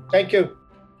 Thank you.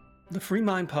 The Free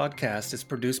Mind Podcast is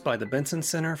produced by the Benson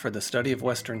Center for the Study of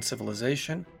Western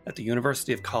Civilization at the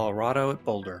University of Colorado at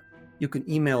Boulder. You can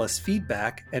email us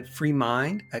feedback at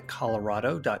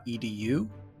freemind@colorado.edu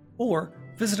or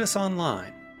visit us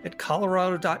online at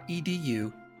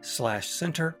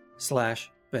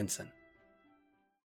colorado.edu/center/Benson.